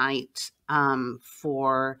a night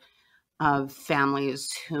for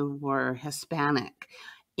families who were Hispanic,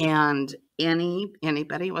 and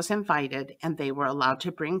anybody was invited, and they were allowed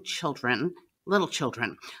to bring little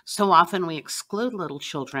children. So often we exclude little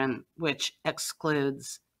children, which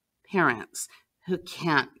excludes parents who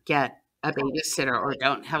can't get a babysitter or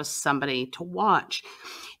don't have somebody to watch.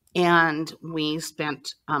 And we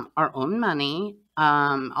spent our own money,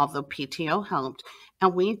 although PTO helped,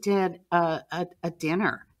 and we did a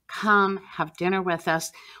dinner. Come have dinner with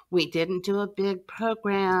us. We didn't do a big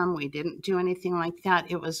program. We didn't do anything like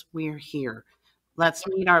that. It was, we're here. Let's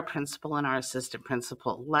meet our principal and our assistant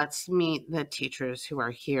principal. Let's meet the teachers who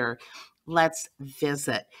are here. Let's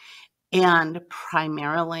visit. And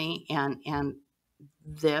primarily, and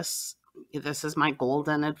this is my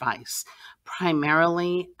golden advice.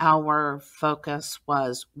 Primarily, our focus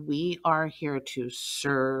was, we are here to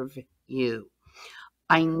serve you.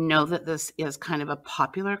 I know that this is kind of a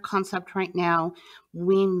popular concept right now.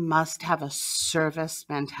 We must have a service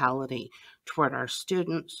mentality toward our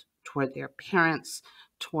students, toward their parents,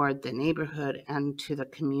 toward the neighborhood, and to the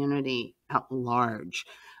community at large.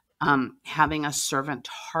 Having a servant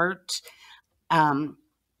heart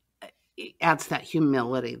adds that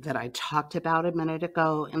humility that I talked about a minute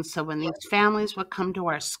ago. And so when these families would come to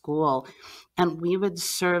our school and we would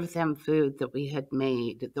serve them food that we had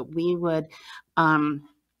made, that we would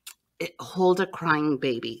hold a crying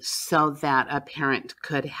baby so that a parent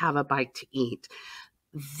could have a bite to eat,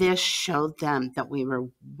 this showed them that we were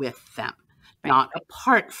with them, not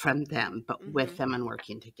apart from them, but with them and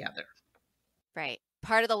working together. Right.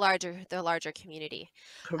 Part of the larger community.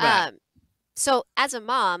 Correct. So as a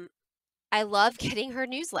mom, I love getting her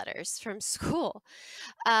newsletters from school.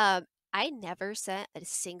 I never sent a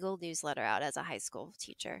single newsletter out as a high school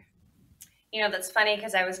teacher. You know, that's funny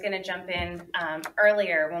because I was going to jump in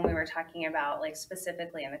earlier when we were talking about, like,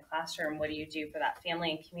 specifically in the classroom, what do you do for that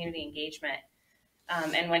family and community engagement?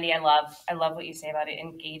 And Wendy, I love what you say about it,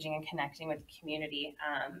 engaging and connecting with the community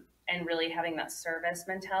and really having that service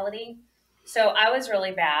mentality. So I was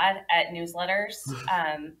really bad at newsletters,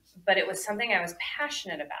 but it was something I was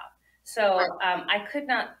passionate about. So I could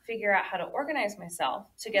not figure out how to organize myself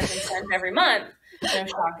to get them sent every month. No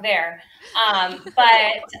shock there. But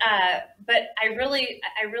I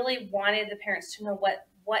really wanted the parents to know what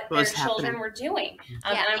their children were doing.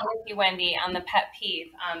 And I'm with you, Wendy, on the pet peeve.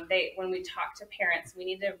 When we talk to parents, we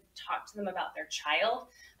need to talk to them about their child,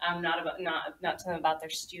 not to them about their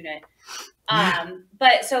student.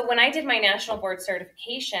 But so when I did my national board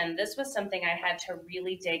certification, this was something I had to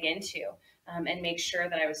really dig into and make sure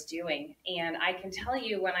that I was doing. And I can tell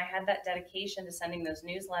you, when I had that dedication to sending those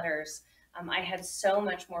newsletters, I had so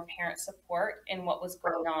much more parent support in what was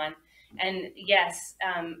going on. And yes,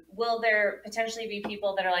 will there potentially be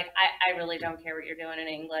people that are like, I really don't care what you're doing in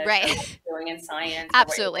English, right, or what you're doing in science.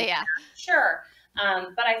 Absolutely, yeah. Sure.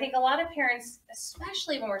 But I think a lot of parents,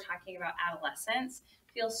 especially when we're talking about adolescents,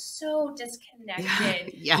 feel so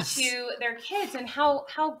disconnected to their kids, and how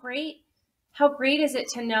great how great is it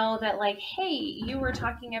to know that, like, hey, you were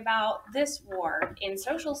talking about this war in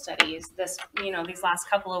social studies this, these last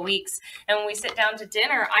couple of weeks, and when we sit down to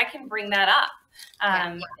dinner, I can bring that up.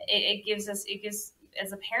 It gives, as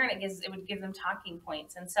a parent, it would give them talking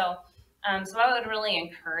points. And so I would really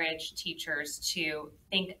encourage teachers to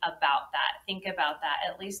think about that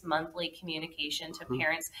at least monthly communication to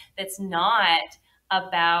parents that's not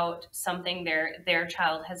about something their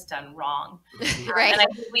child has done wrong. Right. And I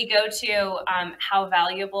think we go to how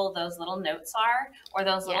valuable those little notes are, or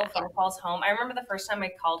those little phone calls home. I remember the first time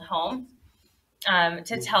I called home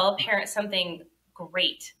to tell a parent something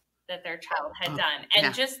great that their child had done.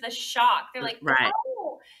 And just the shock. They're like,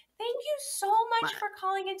 oh, thank you so much for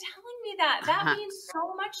calling and telling me that. That means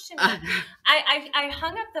so much to me. I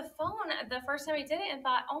hung up the phone the first time I did it and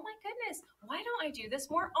thought, oh my goodness, why don't I do this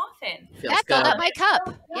more often? That filled up my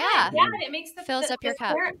cup. Yeah, it makes the fills up your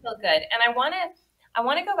cup. Parent feel good. And I want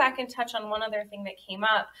to go back and touch on one other thing that came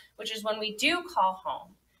up, which is when we do call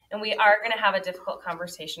home and we are going to have a difficult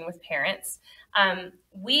conversation with parents,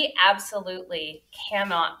 we absolutely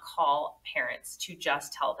cannot call parents to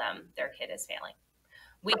just tell them their kid is failing.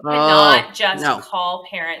 We cannot call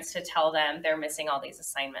parents to tell them they're missing all these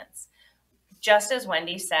assignments. Just as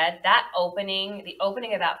Wendy said, the opening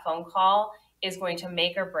of that phone call is going to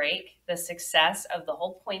make or break the success of the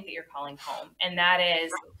whole point that you're calling home. And that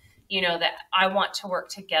is, that I want to work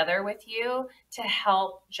together with you to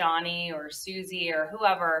help Johnny or Susie or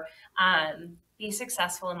whoever be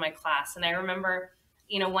successful in my class. And I remember,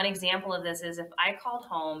 one example of this is if I called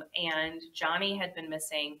home and Johnny had been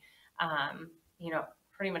missing,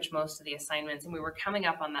 pretty much most of the assignments, and we were coming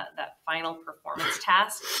up on that final performance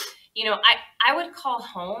task, I would call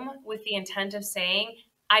home with the intent of saying,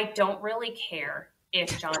 I don't really care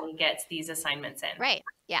if Johnny gets these assignments in. Right.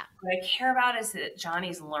 Yeah. What I care about is that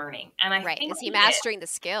Johnny's learning. And I think is he mastering the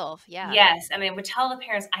skill? Yeah. Yes. And I would tell the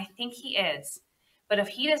parents, I think he is. But if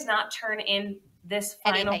he does not turn in this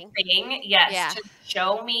final thing, to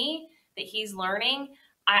show me that he's learning,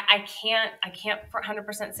 I can't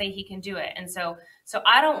 100% say he can do it. And so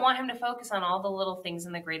I don't want him to focus on all the little things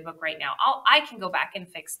in the grade book right now. I can go back and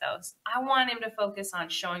fix those. I want him to focus on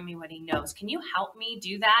showing me what he knows. Can you help me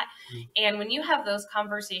do that? And when you have those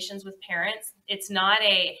conversations with parents, it's not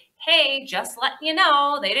a, hey, just letting you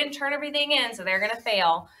know, they didn't turn everything in, so they're going to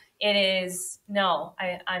fail. It is, no,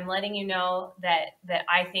 I'm letting you know that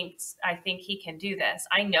I think he can do this.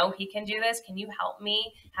 I know he can do this. Can you help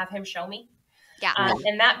me have him show me? Yeah.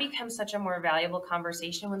 And that becomes such a more valuable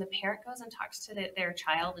conversation when the parent goes and talks to their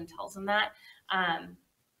child and tells them that.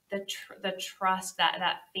 The trust,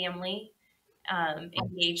 that family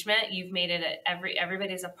engagement, you've made it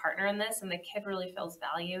everybody's a partner in this, and the kid really feels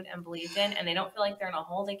valued and believed in, and they don't feel like they're in a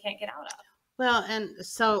hole they can't get out of. Well, and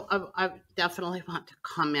so I definitely want to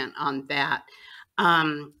comment on that.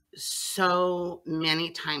 So many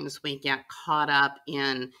times we get caught up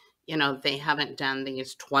in, they haven't done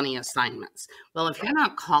these 20 assignments. Well, if you're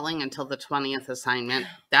not calling until the 20th assignment,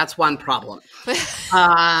 that's one problem. That's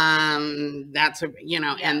and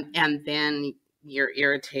then you're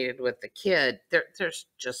irritated with the kid. There's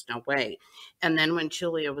just no way. And then when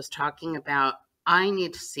Julia was talking about, I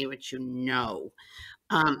need to see what you know.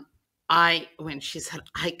 When she said,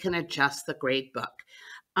 I can adjust the grade book.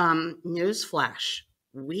 Newsflash.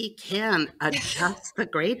 We can adjust the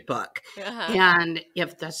grade book. And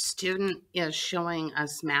if the student is showing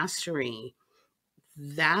us mastery,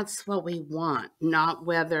 that's what we want, not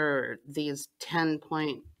whether these 10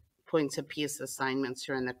 points apiece assignments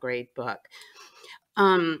are in the grade book.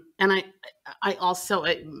 And I also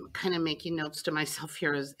kind of making notes to myself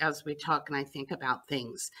here as we talk and I think about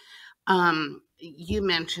things. You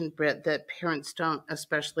mentioned, Britt, that parents don't,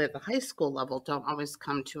 especially at the high school level, don't always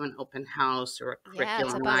come to an open house or a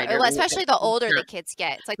curriculum night. Well, especially the older the kids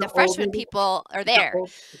get. It's like the freshman people are there.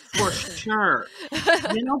 For sure.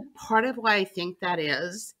 Part of why I think that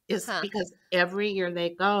is because every year they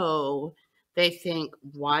go, they think,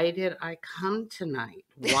 why did I come tonight?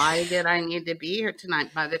 Why did I need to be here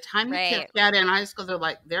tonight? By the time the kids get in high school, they're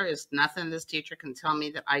like, there is nothing this teacher can tell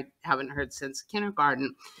me that I haven't heard since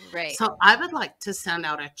kindergarten. Right. So I would like to send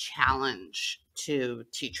out a challenge to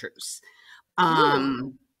teachers,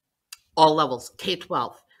 all levels,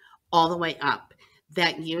 K-12, all the way up,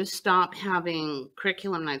 that you stop having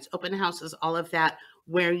curriculum nights, open houses, all of that,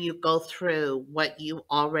 where you go through what you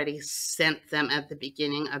already sent them at the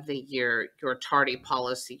beginning of the year, your tardy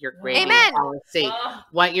policy, your grading policy,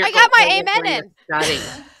 what you're I got my amen in. Studying.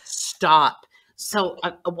 Stop. So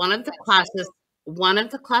one of the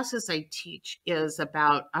classes I teach is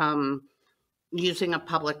about using a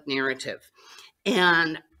public narrative.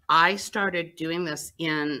 And I started doing this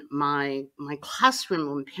in my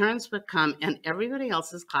classroom when parents would come, and everybody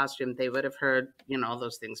else's classroom, they would have heard, all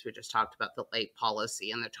those things we just talked about, the late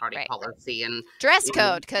policy and the tardy Right. policy and Dress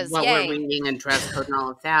code, because what yay. we're reading and dress code and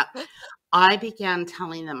all of that. I began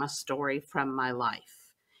telling them a story from my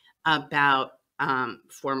life about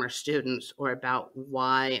former students or about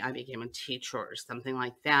why I became a teacher or something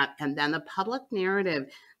like that. And then the public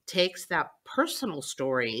narrative takes that personal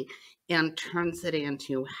story and turns it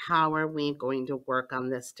into, how are we going to work on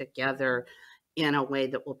this together in a way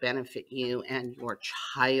that will benefit you and your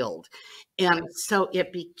child? And so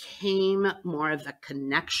it became more of a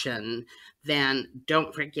connection than,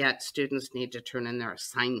 don't forget, students need to turn in their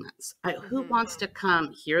assignments. Who wants to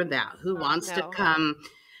come hear that? Who wants to come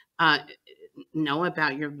know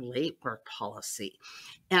about your late work policy?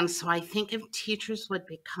 And so I think if teachers would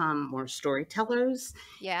become more storytellers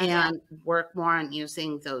and work more on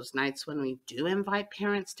using those nights when we do invite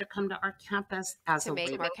parents to come to our campus as a way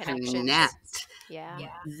to connect,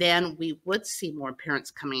 then we would see more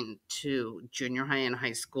parents coming to junior high and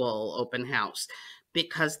high school open house,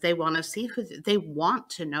 because they want to see they want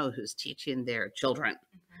to know who's teaching their children.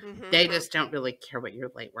 They just don't really care what your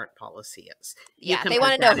late work policy is. Yeah, they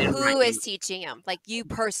want to know who is teaching them, like you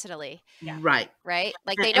personally. Right. Right?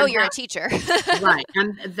 Like they know you're a teacher. Right.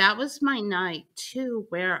 And that was my night too,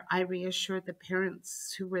 where I reassured the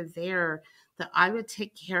parents who were there that I would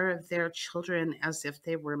take care of their children as if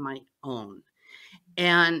they were my own.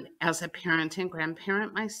 And as a parent and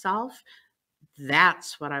grandparent myself,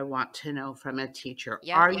 that's what I want to know from a teacher.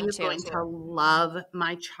 Are you going to love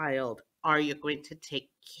my child? Are you going to take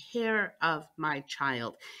care of my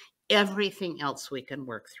child? Everything else we can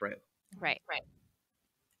work through. Right.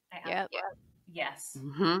 Yes.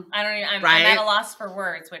 Mm-hmm. I'm at a loss for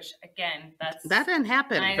words, which again, that doesn't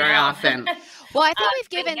happen very often. Well, I think we've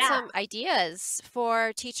given some ideas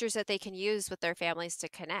for teachers that they can use with their families to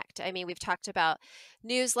connect. I mean, we've talked about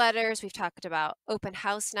newsletters, we've talked about open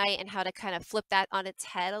house night and how to kind of flip that on its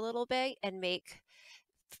head a little bit and make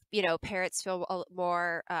parents feel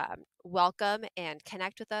more welcome and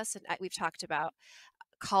connect with us. And we've talked about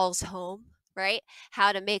calls home, right?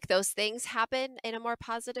 How to make those things happen in a more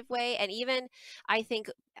positive way. And even I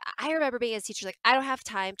remember being a teacher, like, I don't have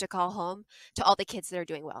time to call home to all the kids that are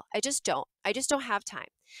doing well. I just don't have time.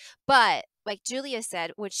 But like Julia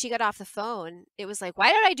said, when she got off the phone, it was like, why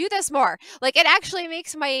don't I do this more? Like, it actually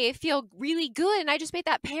makes me feel really good. And I just made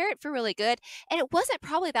that parent feel really good. And it wasn't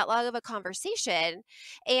probably that long of a conversation.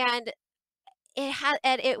 And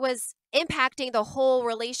it was impacting the whole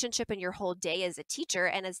relationship and your whole day as a teacher.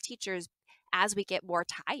 And as teachers, as we get more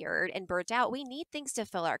tired and burnt out, we need things to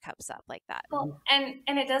fill our cups up like that. Well, and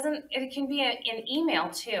it can be an email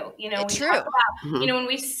too. We True. talk about, when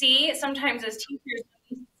we see, sometimes as teachers,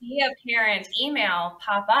 when we see a parent email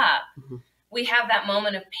pop up, we have that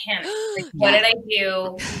moment of panic. Like, what did I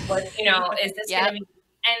do? What, is this going to be?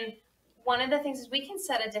 And one of the things is we can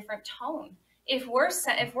set a different tone. If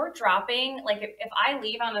we're dropping, like if I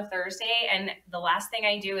leave on a Thursday and the last thing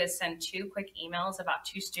I do is send 2 quick emails about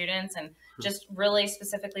 2 students and just really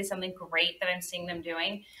specifically something great that I'm seeing them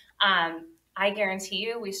doing, I guarantee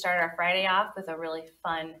you we start our Friday off with a really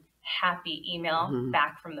fun, happy email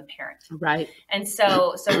back from the parent. Right. And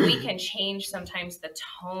so we can change sometimes the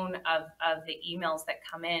tone of the emails that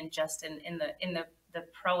come in just in the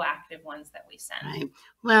proactive ones that we send. Right.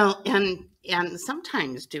 Well, and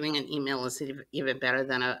sometimes doing an email is even better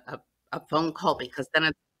than a phone call, because then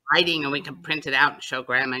it's writing and we can print it out and show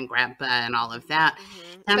grandma and grandpa and all of that.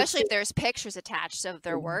 Especially if there's pictures attached of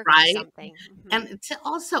their work or something. And to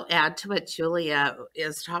also add to what Julia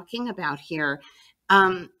is talking about here,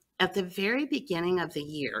 at the very beginning of the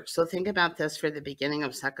year, so think about this for the beginning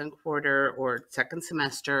of second quarter or second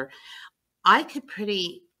semester, I could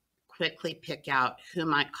pretty quickly pick out who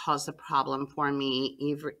might cause a problem for me,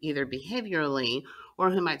 either behaviorally or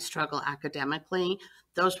who might struggle academically.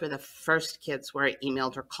 Those were the first kids where I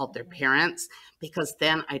emailed or called their parents, because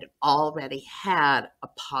then I'd already had a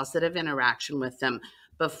positive interaction with them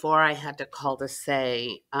before I had to call to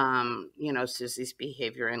say, Susie's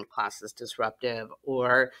behavior in class is disruptive,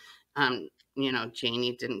 or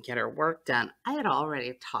Janie didn't get her work done. I had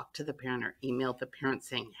already talked to the parent or emailed the parent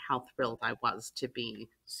saying how thrilled I was to be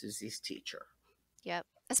Susie's teacher. Yep.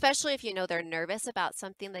 Especially if they're nervous about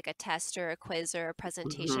something like a test or a quiz or a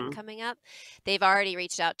presentation coming up. They've already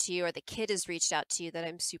reached out to you, or the kid has reached out to you that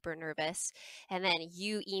I'm super nervous. And then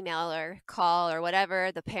you email or call or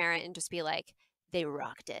whatever the parent and just be like, they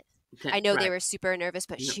rocked it. I know they were super nervous,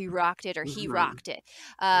 but she rocked it, or he rocked it.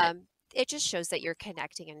 It just shows that you're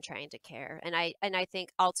connecting and trying to care. And I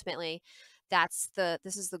think ultimately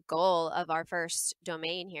this is the goal of our first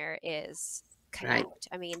domain here is connect. Right.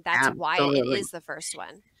 I mean, that's why it is the first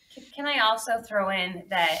one. Can I also throw in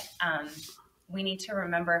that we need to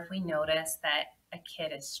remember if we notice that a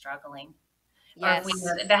kid is struggling, or if we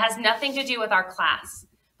know that has nothing to do with our class,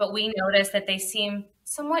 but we notice that they seem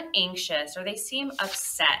somewhat anxious, or they seem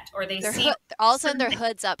upset, or seem all of a sudden their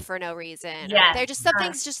hood's up for no reason. Yeah, they're just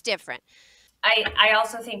something's just different. I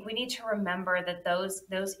also think we need to remember that those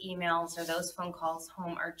emails or those phone calls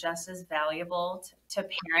home are just as valuable to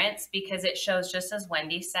parents, because it shows, just as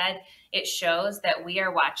Wendy said, it shows that we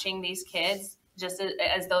are watching these kids just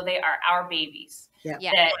as though they are our babies. Yeah.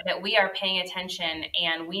 That we are paying attention,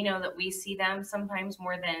 and we know that we see them sometimes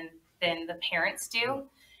more than the parents do.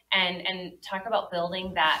 And talk about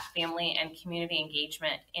building that family and community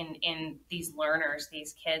engagement in these learners,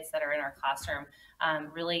 these kids that are in our classroom,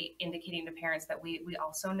 really indicating to parents that we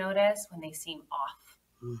also notice when they seem off.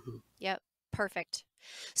 Mm-hmm. Yep. Perfect.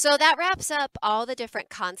 So that wraps up all the different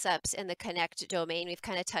concepts in the Connect domain. We've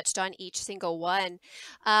kind of touched on each single one.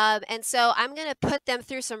 And so I'm going to put them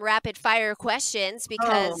through some rapid fire questions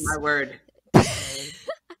because... Oh, my word.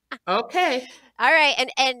 Okay. All right.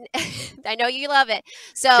 And I know you love it.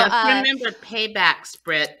 So just remember paybacks,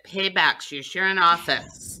 Britt. Paybacks. You're sharing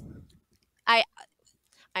office.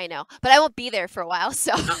 I know, but I won't be there for a while.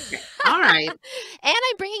 So okay. All right. And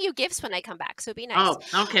I'm bringing you gifts when I come back, so be nice.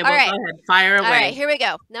 Oh, okay. Well, go ahead. Fire away. All right, here we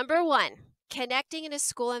go. Number 1, connecting in a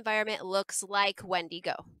school environment looks like, Wendy,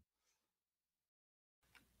 go.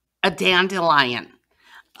 A dandelion.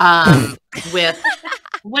 With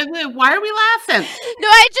wait, why are we laughing? No,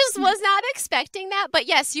 I just was not expecting that, but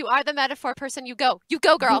yes, you are the metaphor person. You go,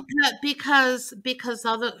 girl. Because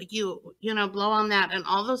all the you know, blow on that, and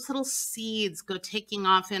all those little seeds go taking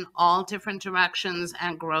off in all different directions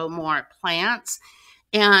and grow more plants.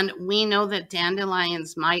 And we know that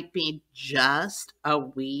dandelions might be just a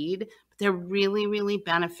weed, but they're really, really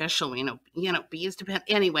beneficial. You know, bees depend.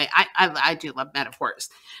 Anyway, I do love metaphors.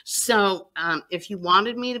 So if you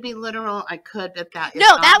wanted me to be literal, I could, but that is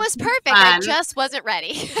that was perfect. Fun. I just wasn't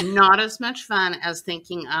ready. Not as much fun as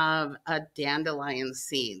thinking of a dandelion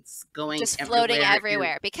seeds going just floating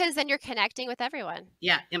everywhere, because then you're connecting with everyone.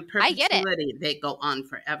 Yeah, in perpetuity, I get it. They go on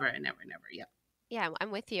forever and ever and ever. Yeah. Yeah,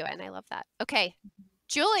 I'm with you, and I love that. Okay.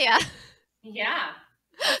 Julia. Yeah.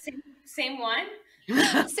 Same one?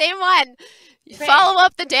 Same one. Follow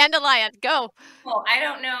up the dandelion. Go. Well, I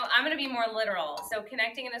don't know. I'm going to be more literal. So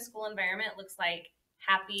connecting in a school environment looks like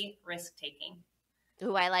happy risk-taking.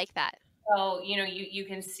 Ooh, I like that. So, you know, you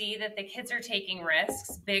can see that the kids are taking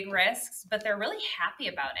risks, big risks, but they're really happy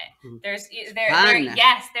about it.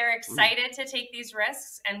 They're excited to take these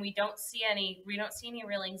risks, and we don't see any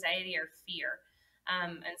real anxiety or fear.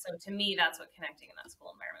 And so to me, that's what connecting in that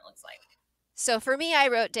school environment looks like. So for me, I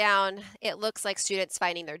wrote down, it looks like students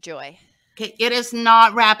finding their joy. Okay, it is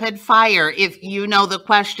not rapid fire if you know the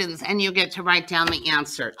questions and you get to write down the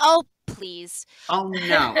answers. Oh, please. Oh,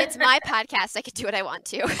 no. It's my podcast. I can do what I want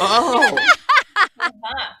to. Oh.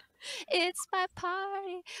 It's my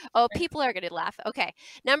party. Oh, people are going to laugh. Okay.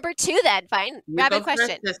 Number 2 then. Fine. Rapid question.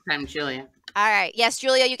 First this time, Julia. All right. Yes,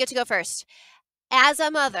 Julia, you get to go first. As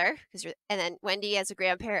a mother, and then Wendy as a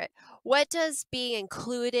grandparent, what does being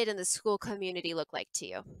included in the school community look like to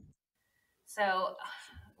you? So,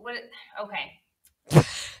 okay.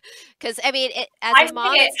 Because I mean, as a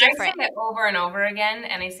mom, it's different. I say it over and over again,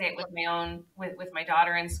 and I say it with my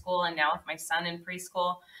daughter in school, and now with my son in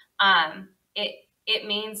preschool. It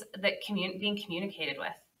means that being communicated with.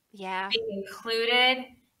 Yeah. Being included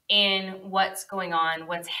in what's going on,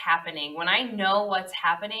 what's happening. When I know what's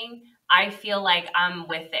happening, I feel like I'm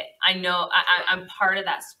with it. I know I'm part of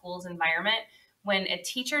that school's environment. When a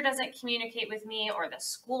teacher doesn't communicate with me, or the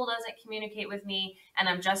school doesn't communicate with me, and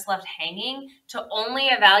I'm just left hanging to only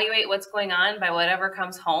evaluate what's going on by whatever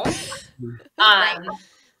comes home,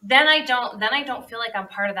 then I don't feel like I'm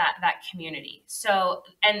part of that community. So,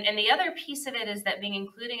 and the other piece of it is that being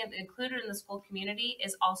included in the school community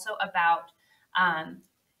is also about,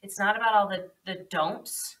 it's not about all the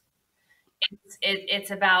don'ts. It's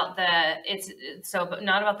about but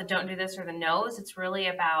not about the don't do this or the no's. It's really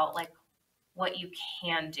about like what you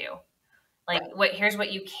can do. Like here's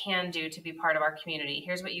what you can do to be part of our community.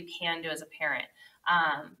 Here's what you can do as a parent.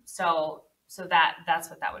 So that's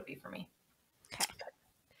what that would be for me. Okay.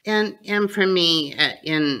 And for me,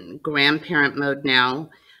 in grandparent mode now,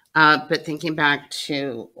 But thinking back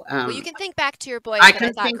to, Well, you can think back to your boys, I but I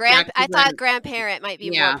can thought think back to I thought when, grandparent might be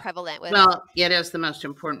more yeah, prevalent with. well, it is the most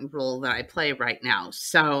important role that I play right now.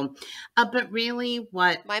 So, but really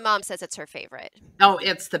what, My mom says it's her favorite, oh,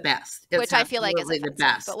 it's the best. It's which I feel like is absolutely the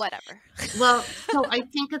offensive, but best. whatever. Well, so I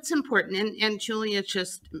think it's important, and Julia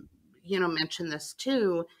just, mentioned this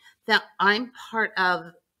too, that I'm part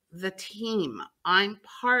of the team. I'm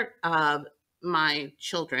part of my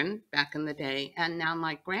children back in the day, and now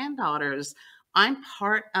my granddaughters. I'm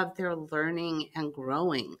part of their learning and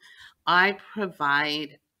growing. I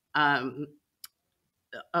provide um,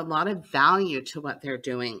 a lot of value to what they're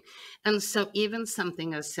doing. And so even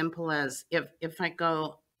something as simple as if I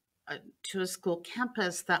go to a school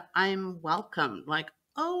campus, that I'm welcome, like,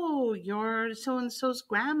 oh, you're so and so's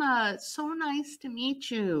grandma, it's so nice to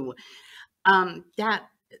meet you.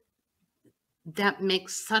 That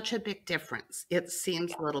makes such a big difference. It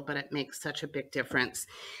seems little, but it makes such a big difference.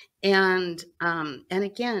 And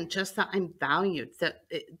again, just that I'm valued,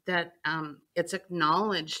 that it's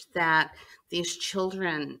acknowledged that these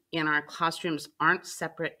children in our classrooms aren't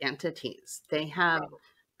separate entities. They have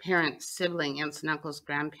parents, sibling, aunts and uncles,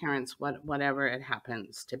 grandparents, whatever it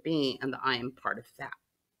happens to be, and I am part of that.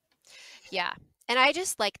 Yeah. And I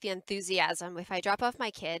just like the enthusiasm. If I drop off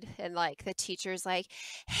my kid and like the teacher's like,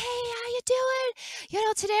 "Hey, how you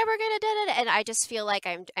doing? Today we're gonna da da," and I just feel like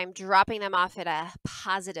I'm dropping them off at a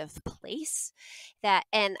positive place.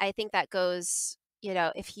 And I think that goes,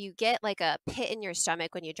 if you get like a pit in your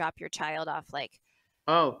stomach when you drop your child off, like,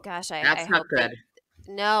 Oh, gosh, I that's not hope they good.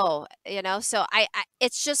 no, so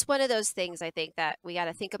it's just one of those things I think that we got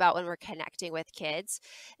to think about when we're connecting with kids.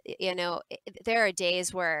 There are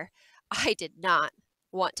days where I did not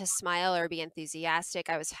want to smile or be enthusiastic.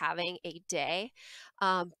 I was having a day,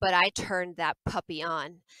 but I turned that puppy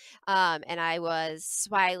on, and I was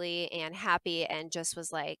smiley and happy and just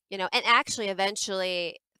was like, and actually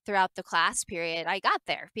eventually throughout the class period, I got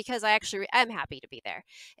there because I'm happy to be there.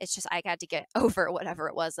 It's just I got to get over whatever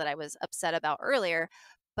it was that I was upset about earlier.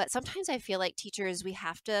 But sometimes I feel like teachers, we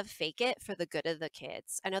have to fake it for the good of the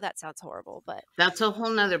kids. I know that sounds horrible, but That's a whole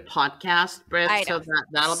nother podcast, Britt. I So know.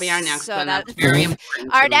 that'll be our next So one. that That's very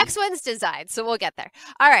important our to me. next one's designed, so we'll get there.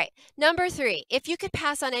 All right. Number 3, if you could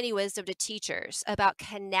pass on any wisdom to teachers about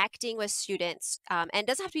connecting with students, and it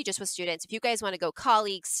doesn't have to be just with students. If you guys want to go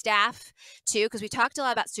colleagues, staff too, because we talked a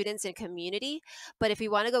lot about students and community, but if we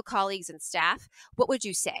want to go colleagues and staff, what would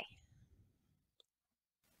you say?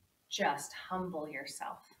 Just humble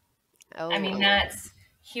yourself. Oh, I mean, that's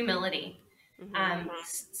humility. mhm.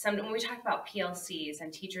 When we talk about PLCs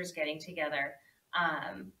and teachers getting together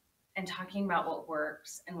and talking about what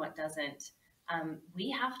works and what doesn't,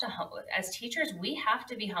 we have to, as teachers, we have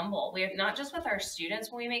to be humble. We have not just with our students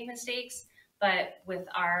when we make mistakes, but with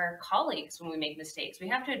our colleagues when we make mistakes. We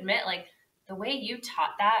have to admit, like, the way you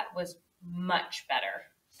taught that was much better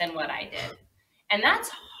than what I did. And that's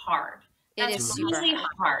hard. It That's is super really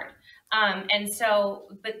hard. hard. And so,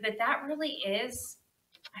 but that really is,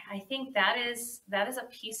 I think that is a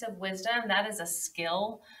piece of wisdom. That is a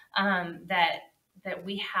skill that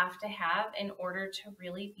we have to have in order to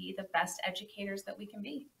really be the best educators that we can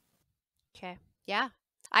be. Okay. Yeah.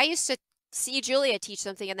 I used to see Julia teach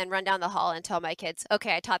something and then run down the hall and tell my kids,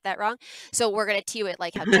 okay, I taught that wrong. So we're going to do it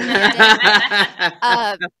like how Julia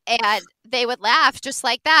did. And they would laugh just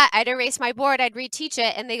like that. I'd erase my board, I'd reteach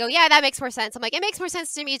it, and they go, yeah, that makes more sense. I'm like, it makes more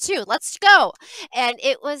sense to me too. Let's go. And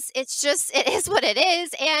it is what it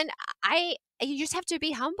is. And you just have to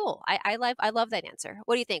be humble. I love that answer.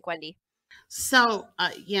 What do you think, Wendy? So,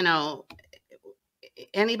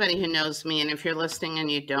 anybody who knows me, and if you're listening and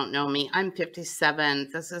you don't know me, I'm 57.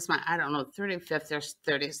 This is my, 35th or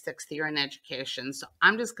 36th year in education. So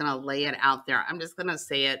I'm just going to lay it out there. I'm just going to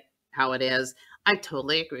say it how it is. I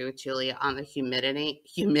totally agree with Julia on the humidity.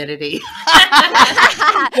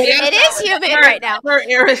 It is humid right now. For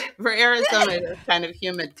Arizona, it's kind of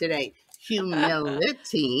humid today.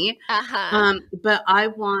 Humility. But I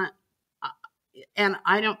want, and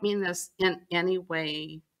I don't mean this in any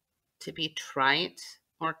way to be trite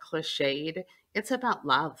or cliched. It's about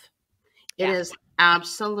love. It is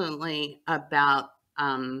absolutely about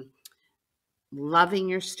loving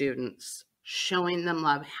your students, showing them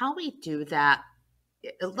love. How we do that,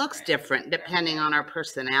 it looks different depending on our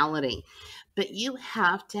personality, but you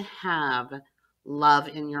have to have love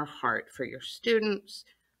in your heart for your students,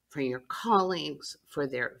 for your colleagues, for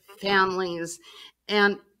their families.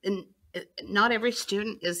 And not every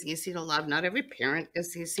student is easy to love. Not every parent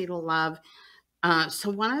is easy to love. So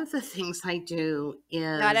one of the things I do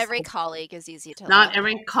is Not every colleague is easy to not love.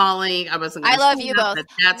 every colleague. I wasn't I going to love say you that, both. but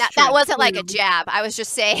that's true That wasn't like a too. jab. I was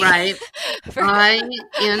just saying. Right. For-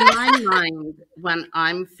 In my mind, when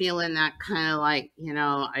I'm feeling that kind of like,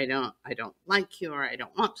 I don't like you, or I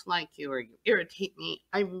don't want to like you, or you irritate me,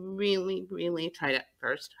 I really, really try to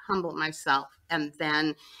first humble myself. And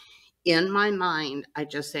then in my mind, I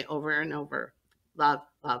just say over and over, love,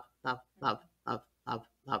 love, love, love, love, love,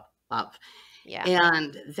 love, love. Yeah.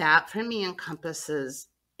 And that for me encompasses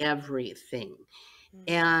everything.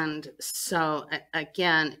 And so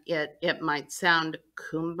again, it might sound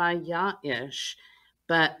kumbaya-ish,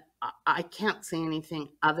 but I can't say anything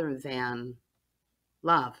other than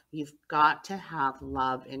love. You've got to have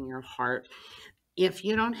love in your heart. If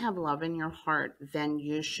you don't have love in your heart, then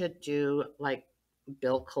you should do like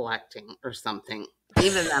bill collecting or something.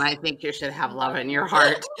 Even then, I think you should have love in your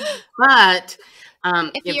heart. But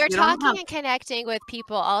If if you're you don't talking have, and connecting with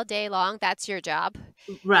people all day long, that's your job.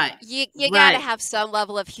 right, You got to right, have some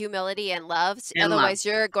level of humility and love. and love, Otherwise,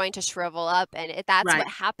 you're going to shrivel up. And that's what right.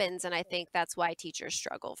 happens. And I think that's why teachers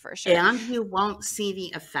struggle for sure. And you won't see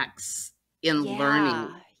the effects in learning.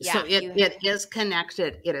 Yeah. So it is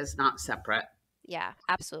connected. It is not separate. Yeah,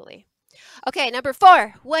 absolutely. Okay, number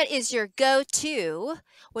 4. What is your go-to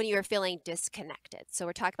when you are feeling disconnected? So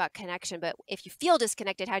we're talking about connection, but if you feel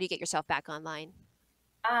disconnected, how do you get yourself back online?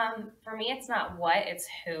 For me, it's not what, it's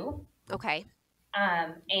who. Okay.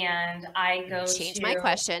 And I go Change to my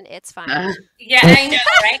question. It's fine. Yeah, I know,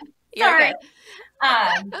 right? You're Sorry.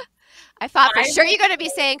 good. I thought for sure you're going to be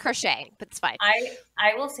saying crocheting, but it's fine.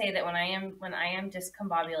 I will say that when I am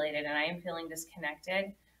discombobulated and I am feeling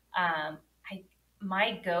disconnected,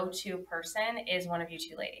 my go-to person is one of you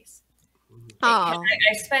two ladies. Oh,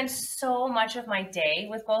 I spend so much of my day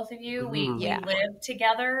with both of you. We live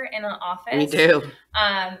together in an office. We do.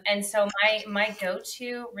 And so my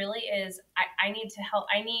go-to really is I need to help.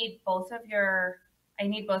 I need both of your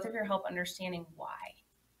help understanding why.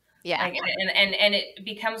 Yeah. Like, and it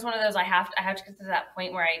becomes one of those I have to get to that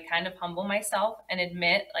point where I kind of humble myself and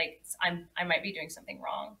admit like I might be doing something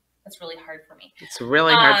wrong. That's really hard for me. It's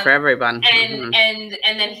really hard for everyone. And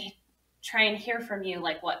then try and hear from you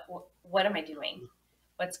like what am I doing?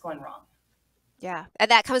 What's going wrong? Yeah.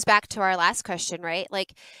 And that comes back to our last question, right?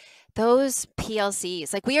 Like those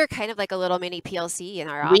PLCs, like we are kind of like a little mini PLC in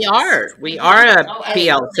our office. We are a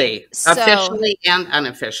PLC, so, officially and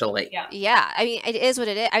unofficially. Yeah. I mean, it is what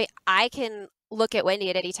it is. I mean, I can look at Wendy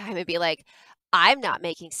at any time and be like, I'm not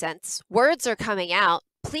making sense. Words are coming out.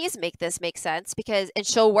 Please make this make sense and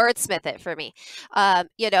she'll wordsmith it for me.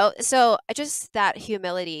 So just that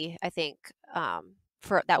humility, I think,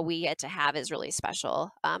 for that we get to have is really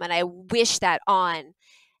special. And I wish that on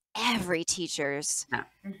every teacher's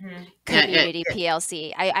community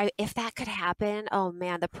PLC. If that could happen, oh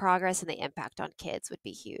man, the progress and the impact on kids would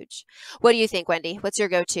be huge. What do you think, Wendy? What's your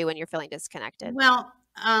go-to when you're feeling disconnected? Well,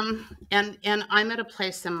 and I'm at a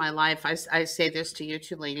place in my life. I say this to you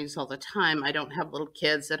two ladies all the time. I don't have little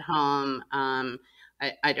kids at home.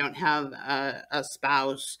 I don't have a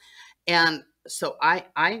spouse, and so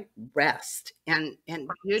I rest. And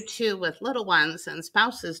you two with little ones and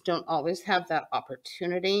spouses don't always have that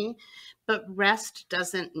opportunity. But rest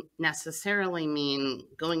doesn't necessarily mean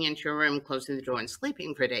going into your room, closing the door, and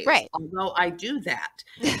sleeping for days. Right. Although I do that.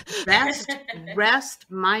 Rest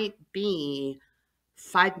might be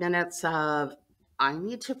 5 minutes of, I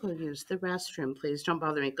need to go use the restroom. Please don't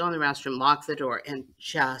bother me. Go in the restroom, lock the door, and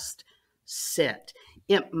just sit.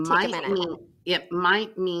 It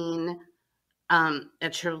might mean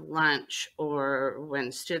at your lunch or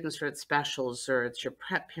when students are at specials or it's your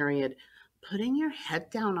prep period, putting your head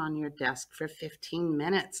down on your desk for 15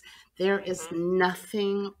 minutes. There is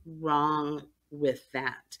nothing wrong with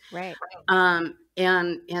that. Right.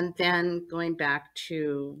 And then going back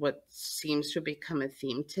to what seems to become a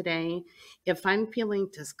theme today, if I'm feeling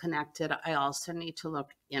disconnected, I also need to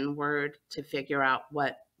look inward to figure out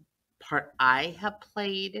what part I have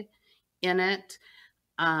played in it.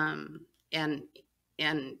 And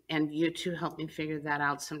you two help me figure that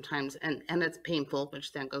out sometimes. And it's painful,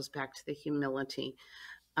 which then goes back to the humility.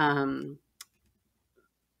 But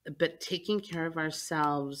taking care of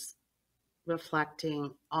ourselves,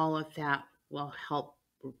 reflecting, all of that will help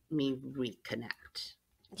me reconnect.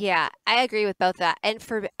 Yeah, I agree with both that. And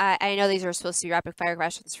for I know these are supposed to be rapid fire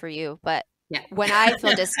questions for you, but when I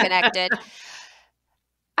feel disconnected,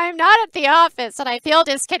 I'm not at the office and I feel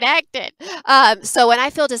disconnected. So when I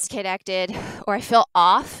feel disconnected or I feel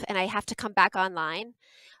off and I have to come back online,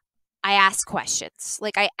 I ask questions.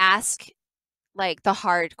 Like I ask like the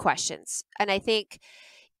hard questions. And I think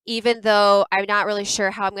even though I'm not really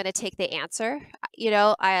sure how I'm going to take the answer.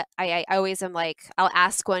 I always am like, I'll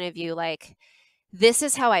ask one of you, like, this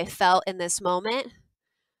is how I felt in this moment.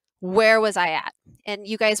 Where was I at? And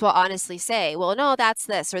you guys will honestly say, well, no, that's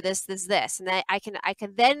this, or this. And then I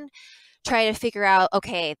can then try to figure out,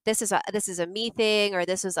 okay, this is a me thing, or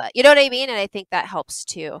this is a, you know what I mean? And I think that helps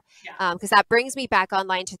too. Yeah. Because that brings me back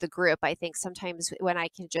online to the group. I think sometimes when I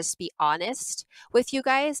can just be honest with you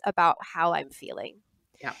guys about how I'm feeling.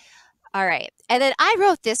 Yeah. All right. And then I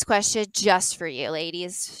wrote this question just for you,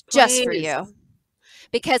 ladies, just for Please. you,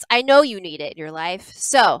 because I know you need it in your life.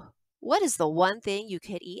 So what is the one thing you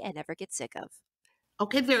could eat and never get sick of?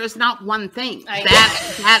 Okay, there is not one thing. I know.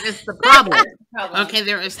 That is the problem. Problem. Okay,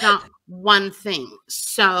 there is not one thing.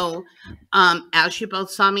 So, as you both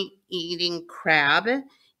saw me eating crab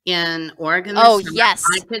in Oregon this Oh, summer, yes.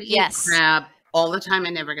 I could eat Yes. crab all the time. I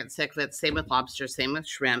never get sick of it. Same with lobster, same with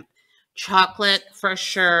shrimp. Chocolate for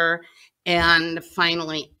sure. And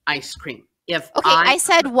finally, ice cream. Okay, I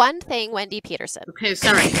said one thing, Wendy Peterson. Okay,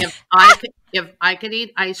 sorry. If I could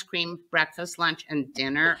eat ice cream, breakfast, lunch, and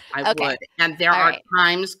dinner, I Okay. would. And there All are right.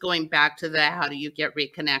 times, going back to the how do you get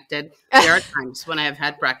reconnected, there are times when I have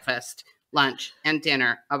had breakfast, lunch, and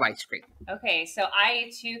dinner of ice cream. Okay, so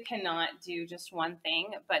I too cannot do just one thing,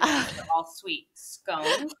 but these are all sweet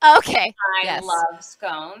scones. Okay. I Yes. love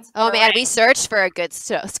scones. Oh, man, we Meringues, searched for a good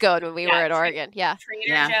scone when we Yeah, were in Oregon. Yeah. Trader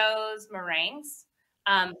Yeah. Joe's meringues.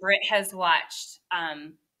 Britt has watched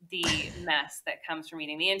the mess that comes from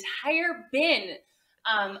eating the entire bin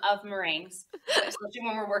of meringues, especially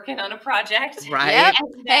when we're working on a project. Right? Yep.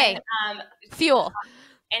 And then, Fuel.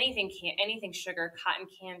 anything sugar, cotton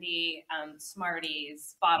candy,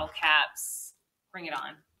 Smarties, bottle caps, bring it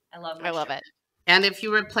on. I love it. And if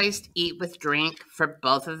you replaced eat with drink for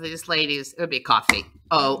both of these ladies, it would be coffee.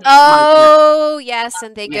 Oh, yes.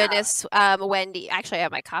 And thank Yeah. goodness, Wendy. Actually, I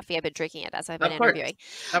have my coffee. I've been drinking it as I've been Of course. interviewing.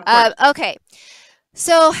 Of course. Okay.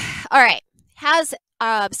 So, all right. As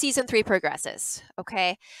season 3 progresses,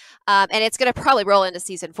 okay? And it's going to probably roll into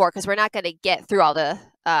season 4 because we're not going to get through all the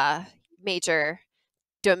major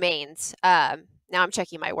domains. Now I'm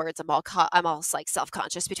checking my words. I'm all like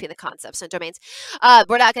self-conscious between the concepts and domains.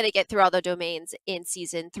 We're not going to get through all the domains in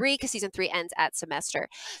season 3 because season 3 ends at semester.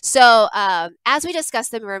 So as we discuss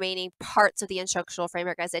the remaining parts of the instructional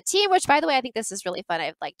framework as a team, which by the way, I think this is really fun.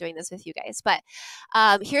 I like doing this with you guys, but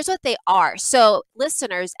here's what they are. So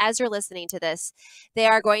listeners, as you're listening to this, they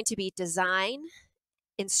are going to be design,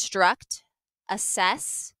 instruct,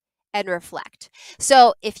 assess, and reflect.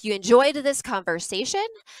 So if you enjoyed this conversation,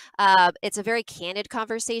 it's a very candid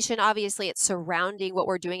conversation. Obviously, it's surrounding what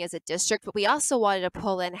we're doing as a district, but we also wanted to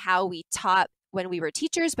pull in how we taught when we were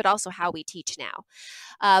teachers, but also how we teach now.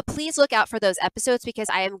 Please look out for those episodes because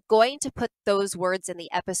I am going to put those words in the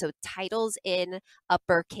episode titles in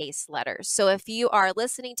uppercase letters. So if you are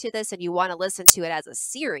listening to this and you want to listen to it as a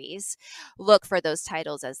series, look for those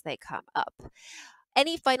titles as they come up.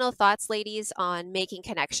 Any final thoughts, ladies, on making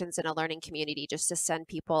connections in a learning community just to send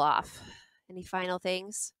people off? Any final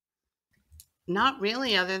things? Not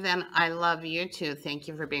really, other than I love you two. Thank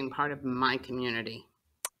you for being part of my community.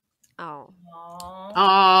 Oh.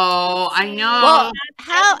 Oh, I know. Well,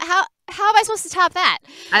 how am I supposed to top that?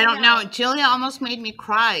 I don't know. Julia almost made me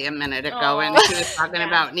cry a minute ago when she was talking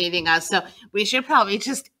about needing us. So we should probably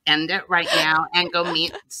just end it right now and go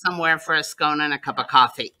meet somewhere for a scone and a cup of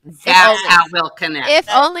coffee. That's how we'll connect. If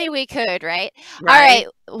only we could, right? All right.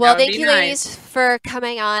 Well, thank you, ladies, for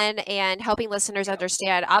coming on and helping listeners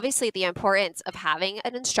understand, obviously, the importance of having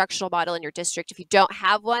an instructional model in your district. If you don't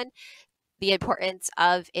have one, the importance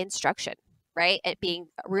of instruction, right? It being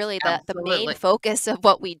really the main focus of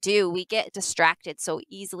what we do. We get distracted so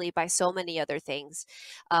easily by so many other things.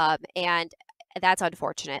 And that's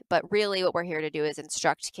unfortunate. But really what we're here to do is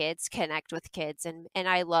instruct kids, connect with kids. And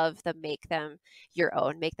I love to make them your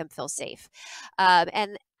own, make them feel safe.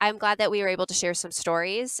 And I'm glad that we were able to share some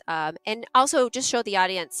stories and also just show the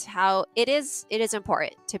audience how it is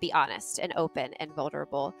important to be honest and open and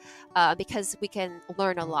vulnerable because we can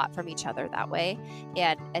learn a lot from each other that way.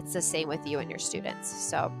 And it's the same with you and your students.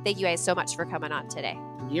 So thank you guys so much for coming on today.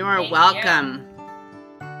 You are welcome.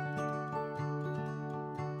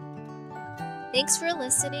 Thanks for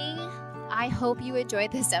listening. I hope you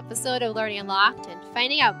enjoyed this episode of Learning Unlocked and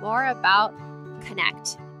finding out more about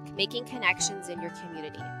Connect, making connections in your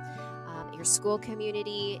community. Your school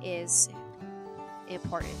community is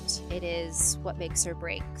important. It is what makes or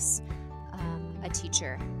breaks a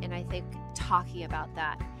teacher. And I think talking about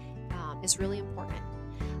that is really important.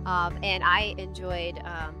 And I enjoyed,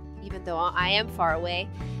 even though I am far away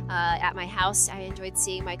at my house, I enjoyed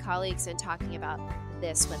seeing my colleagues and talking about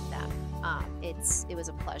this with them. It was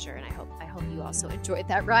a pleasure, and I hope you also enjoyed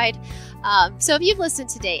that ride. So if you've listened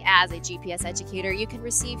today as a GPS educator, you can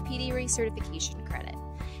receive PD recertification credit.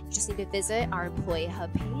 You just need to visit our Employee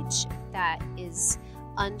Hub page that is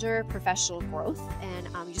under Professional Growth, and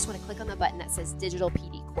you just want to click on the button that says Digital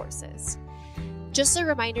PD Courses. Just a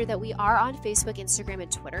reminder that we are on Facebook, Instagram,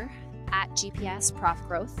 and Twitter at GPS Prof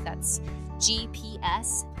Growth. That's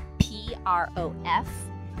GPS PROF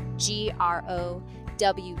GROWTH.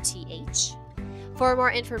 For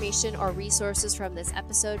more information or resources from this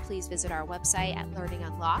episode, please visit our website at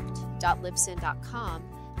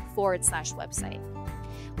learningunlocked.libsyn.com/website.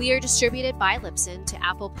 We are distributed by Libsyn to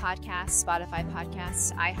Apple Podcasts, Spotify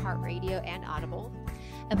Podcasts, iHeartRadio, and Audible.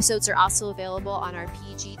 Episodes are also available on our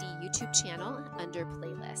PGD YouTube channel under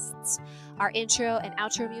playlists. Our intro and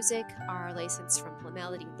outro music are licensed from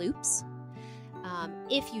Melody Loops.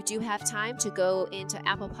 If you do have time to go into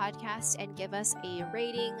Apple Podcasts and give us a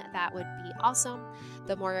rating, that would be awesome.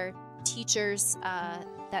 The more teachers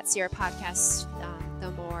that see our podcasts,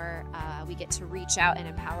 the more we get to reach out and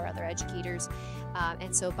empower other educators.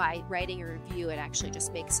 And so by writing a review, it actually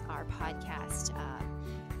just makes our podcast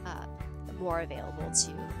more available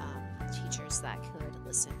to teachers that could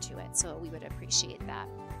listen to it. So we would appreciate that.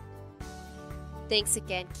 Thanks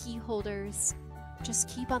again, key holders. Just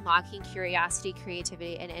keep unlocking curiosity,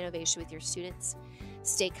 creativity, and innovation with your students.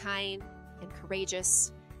 Stay kind and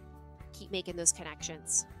courageous. Keep making those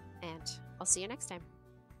connections. And I'll see you next time.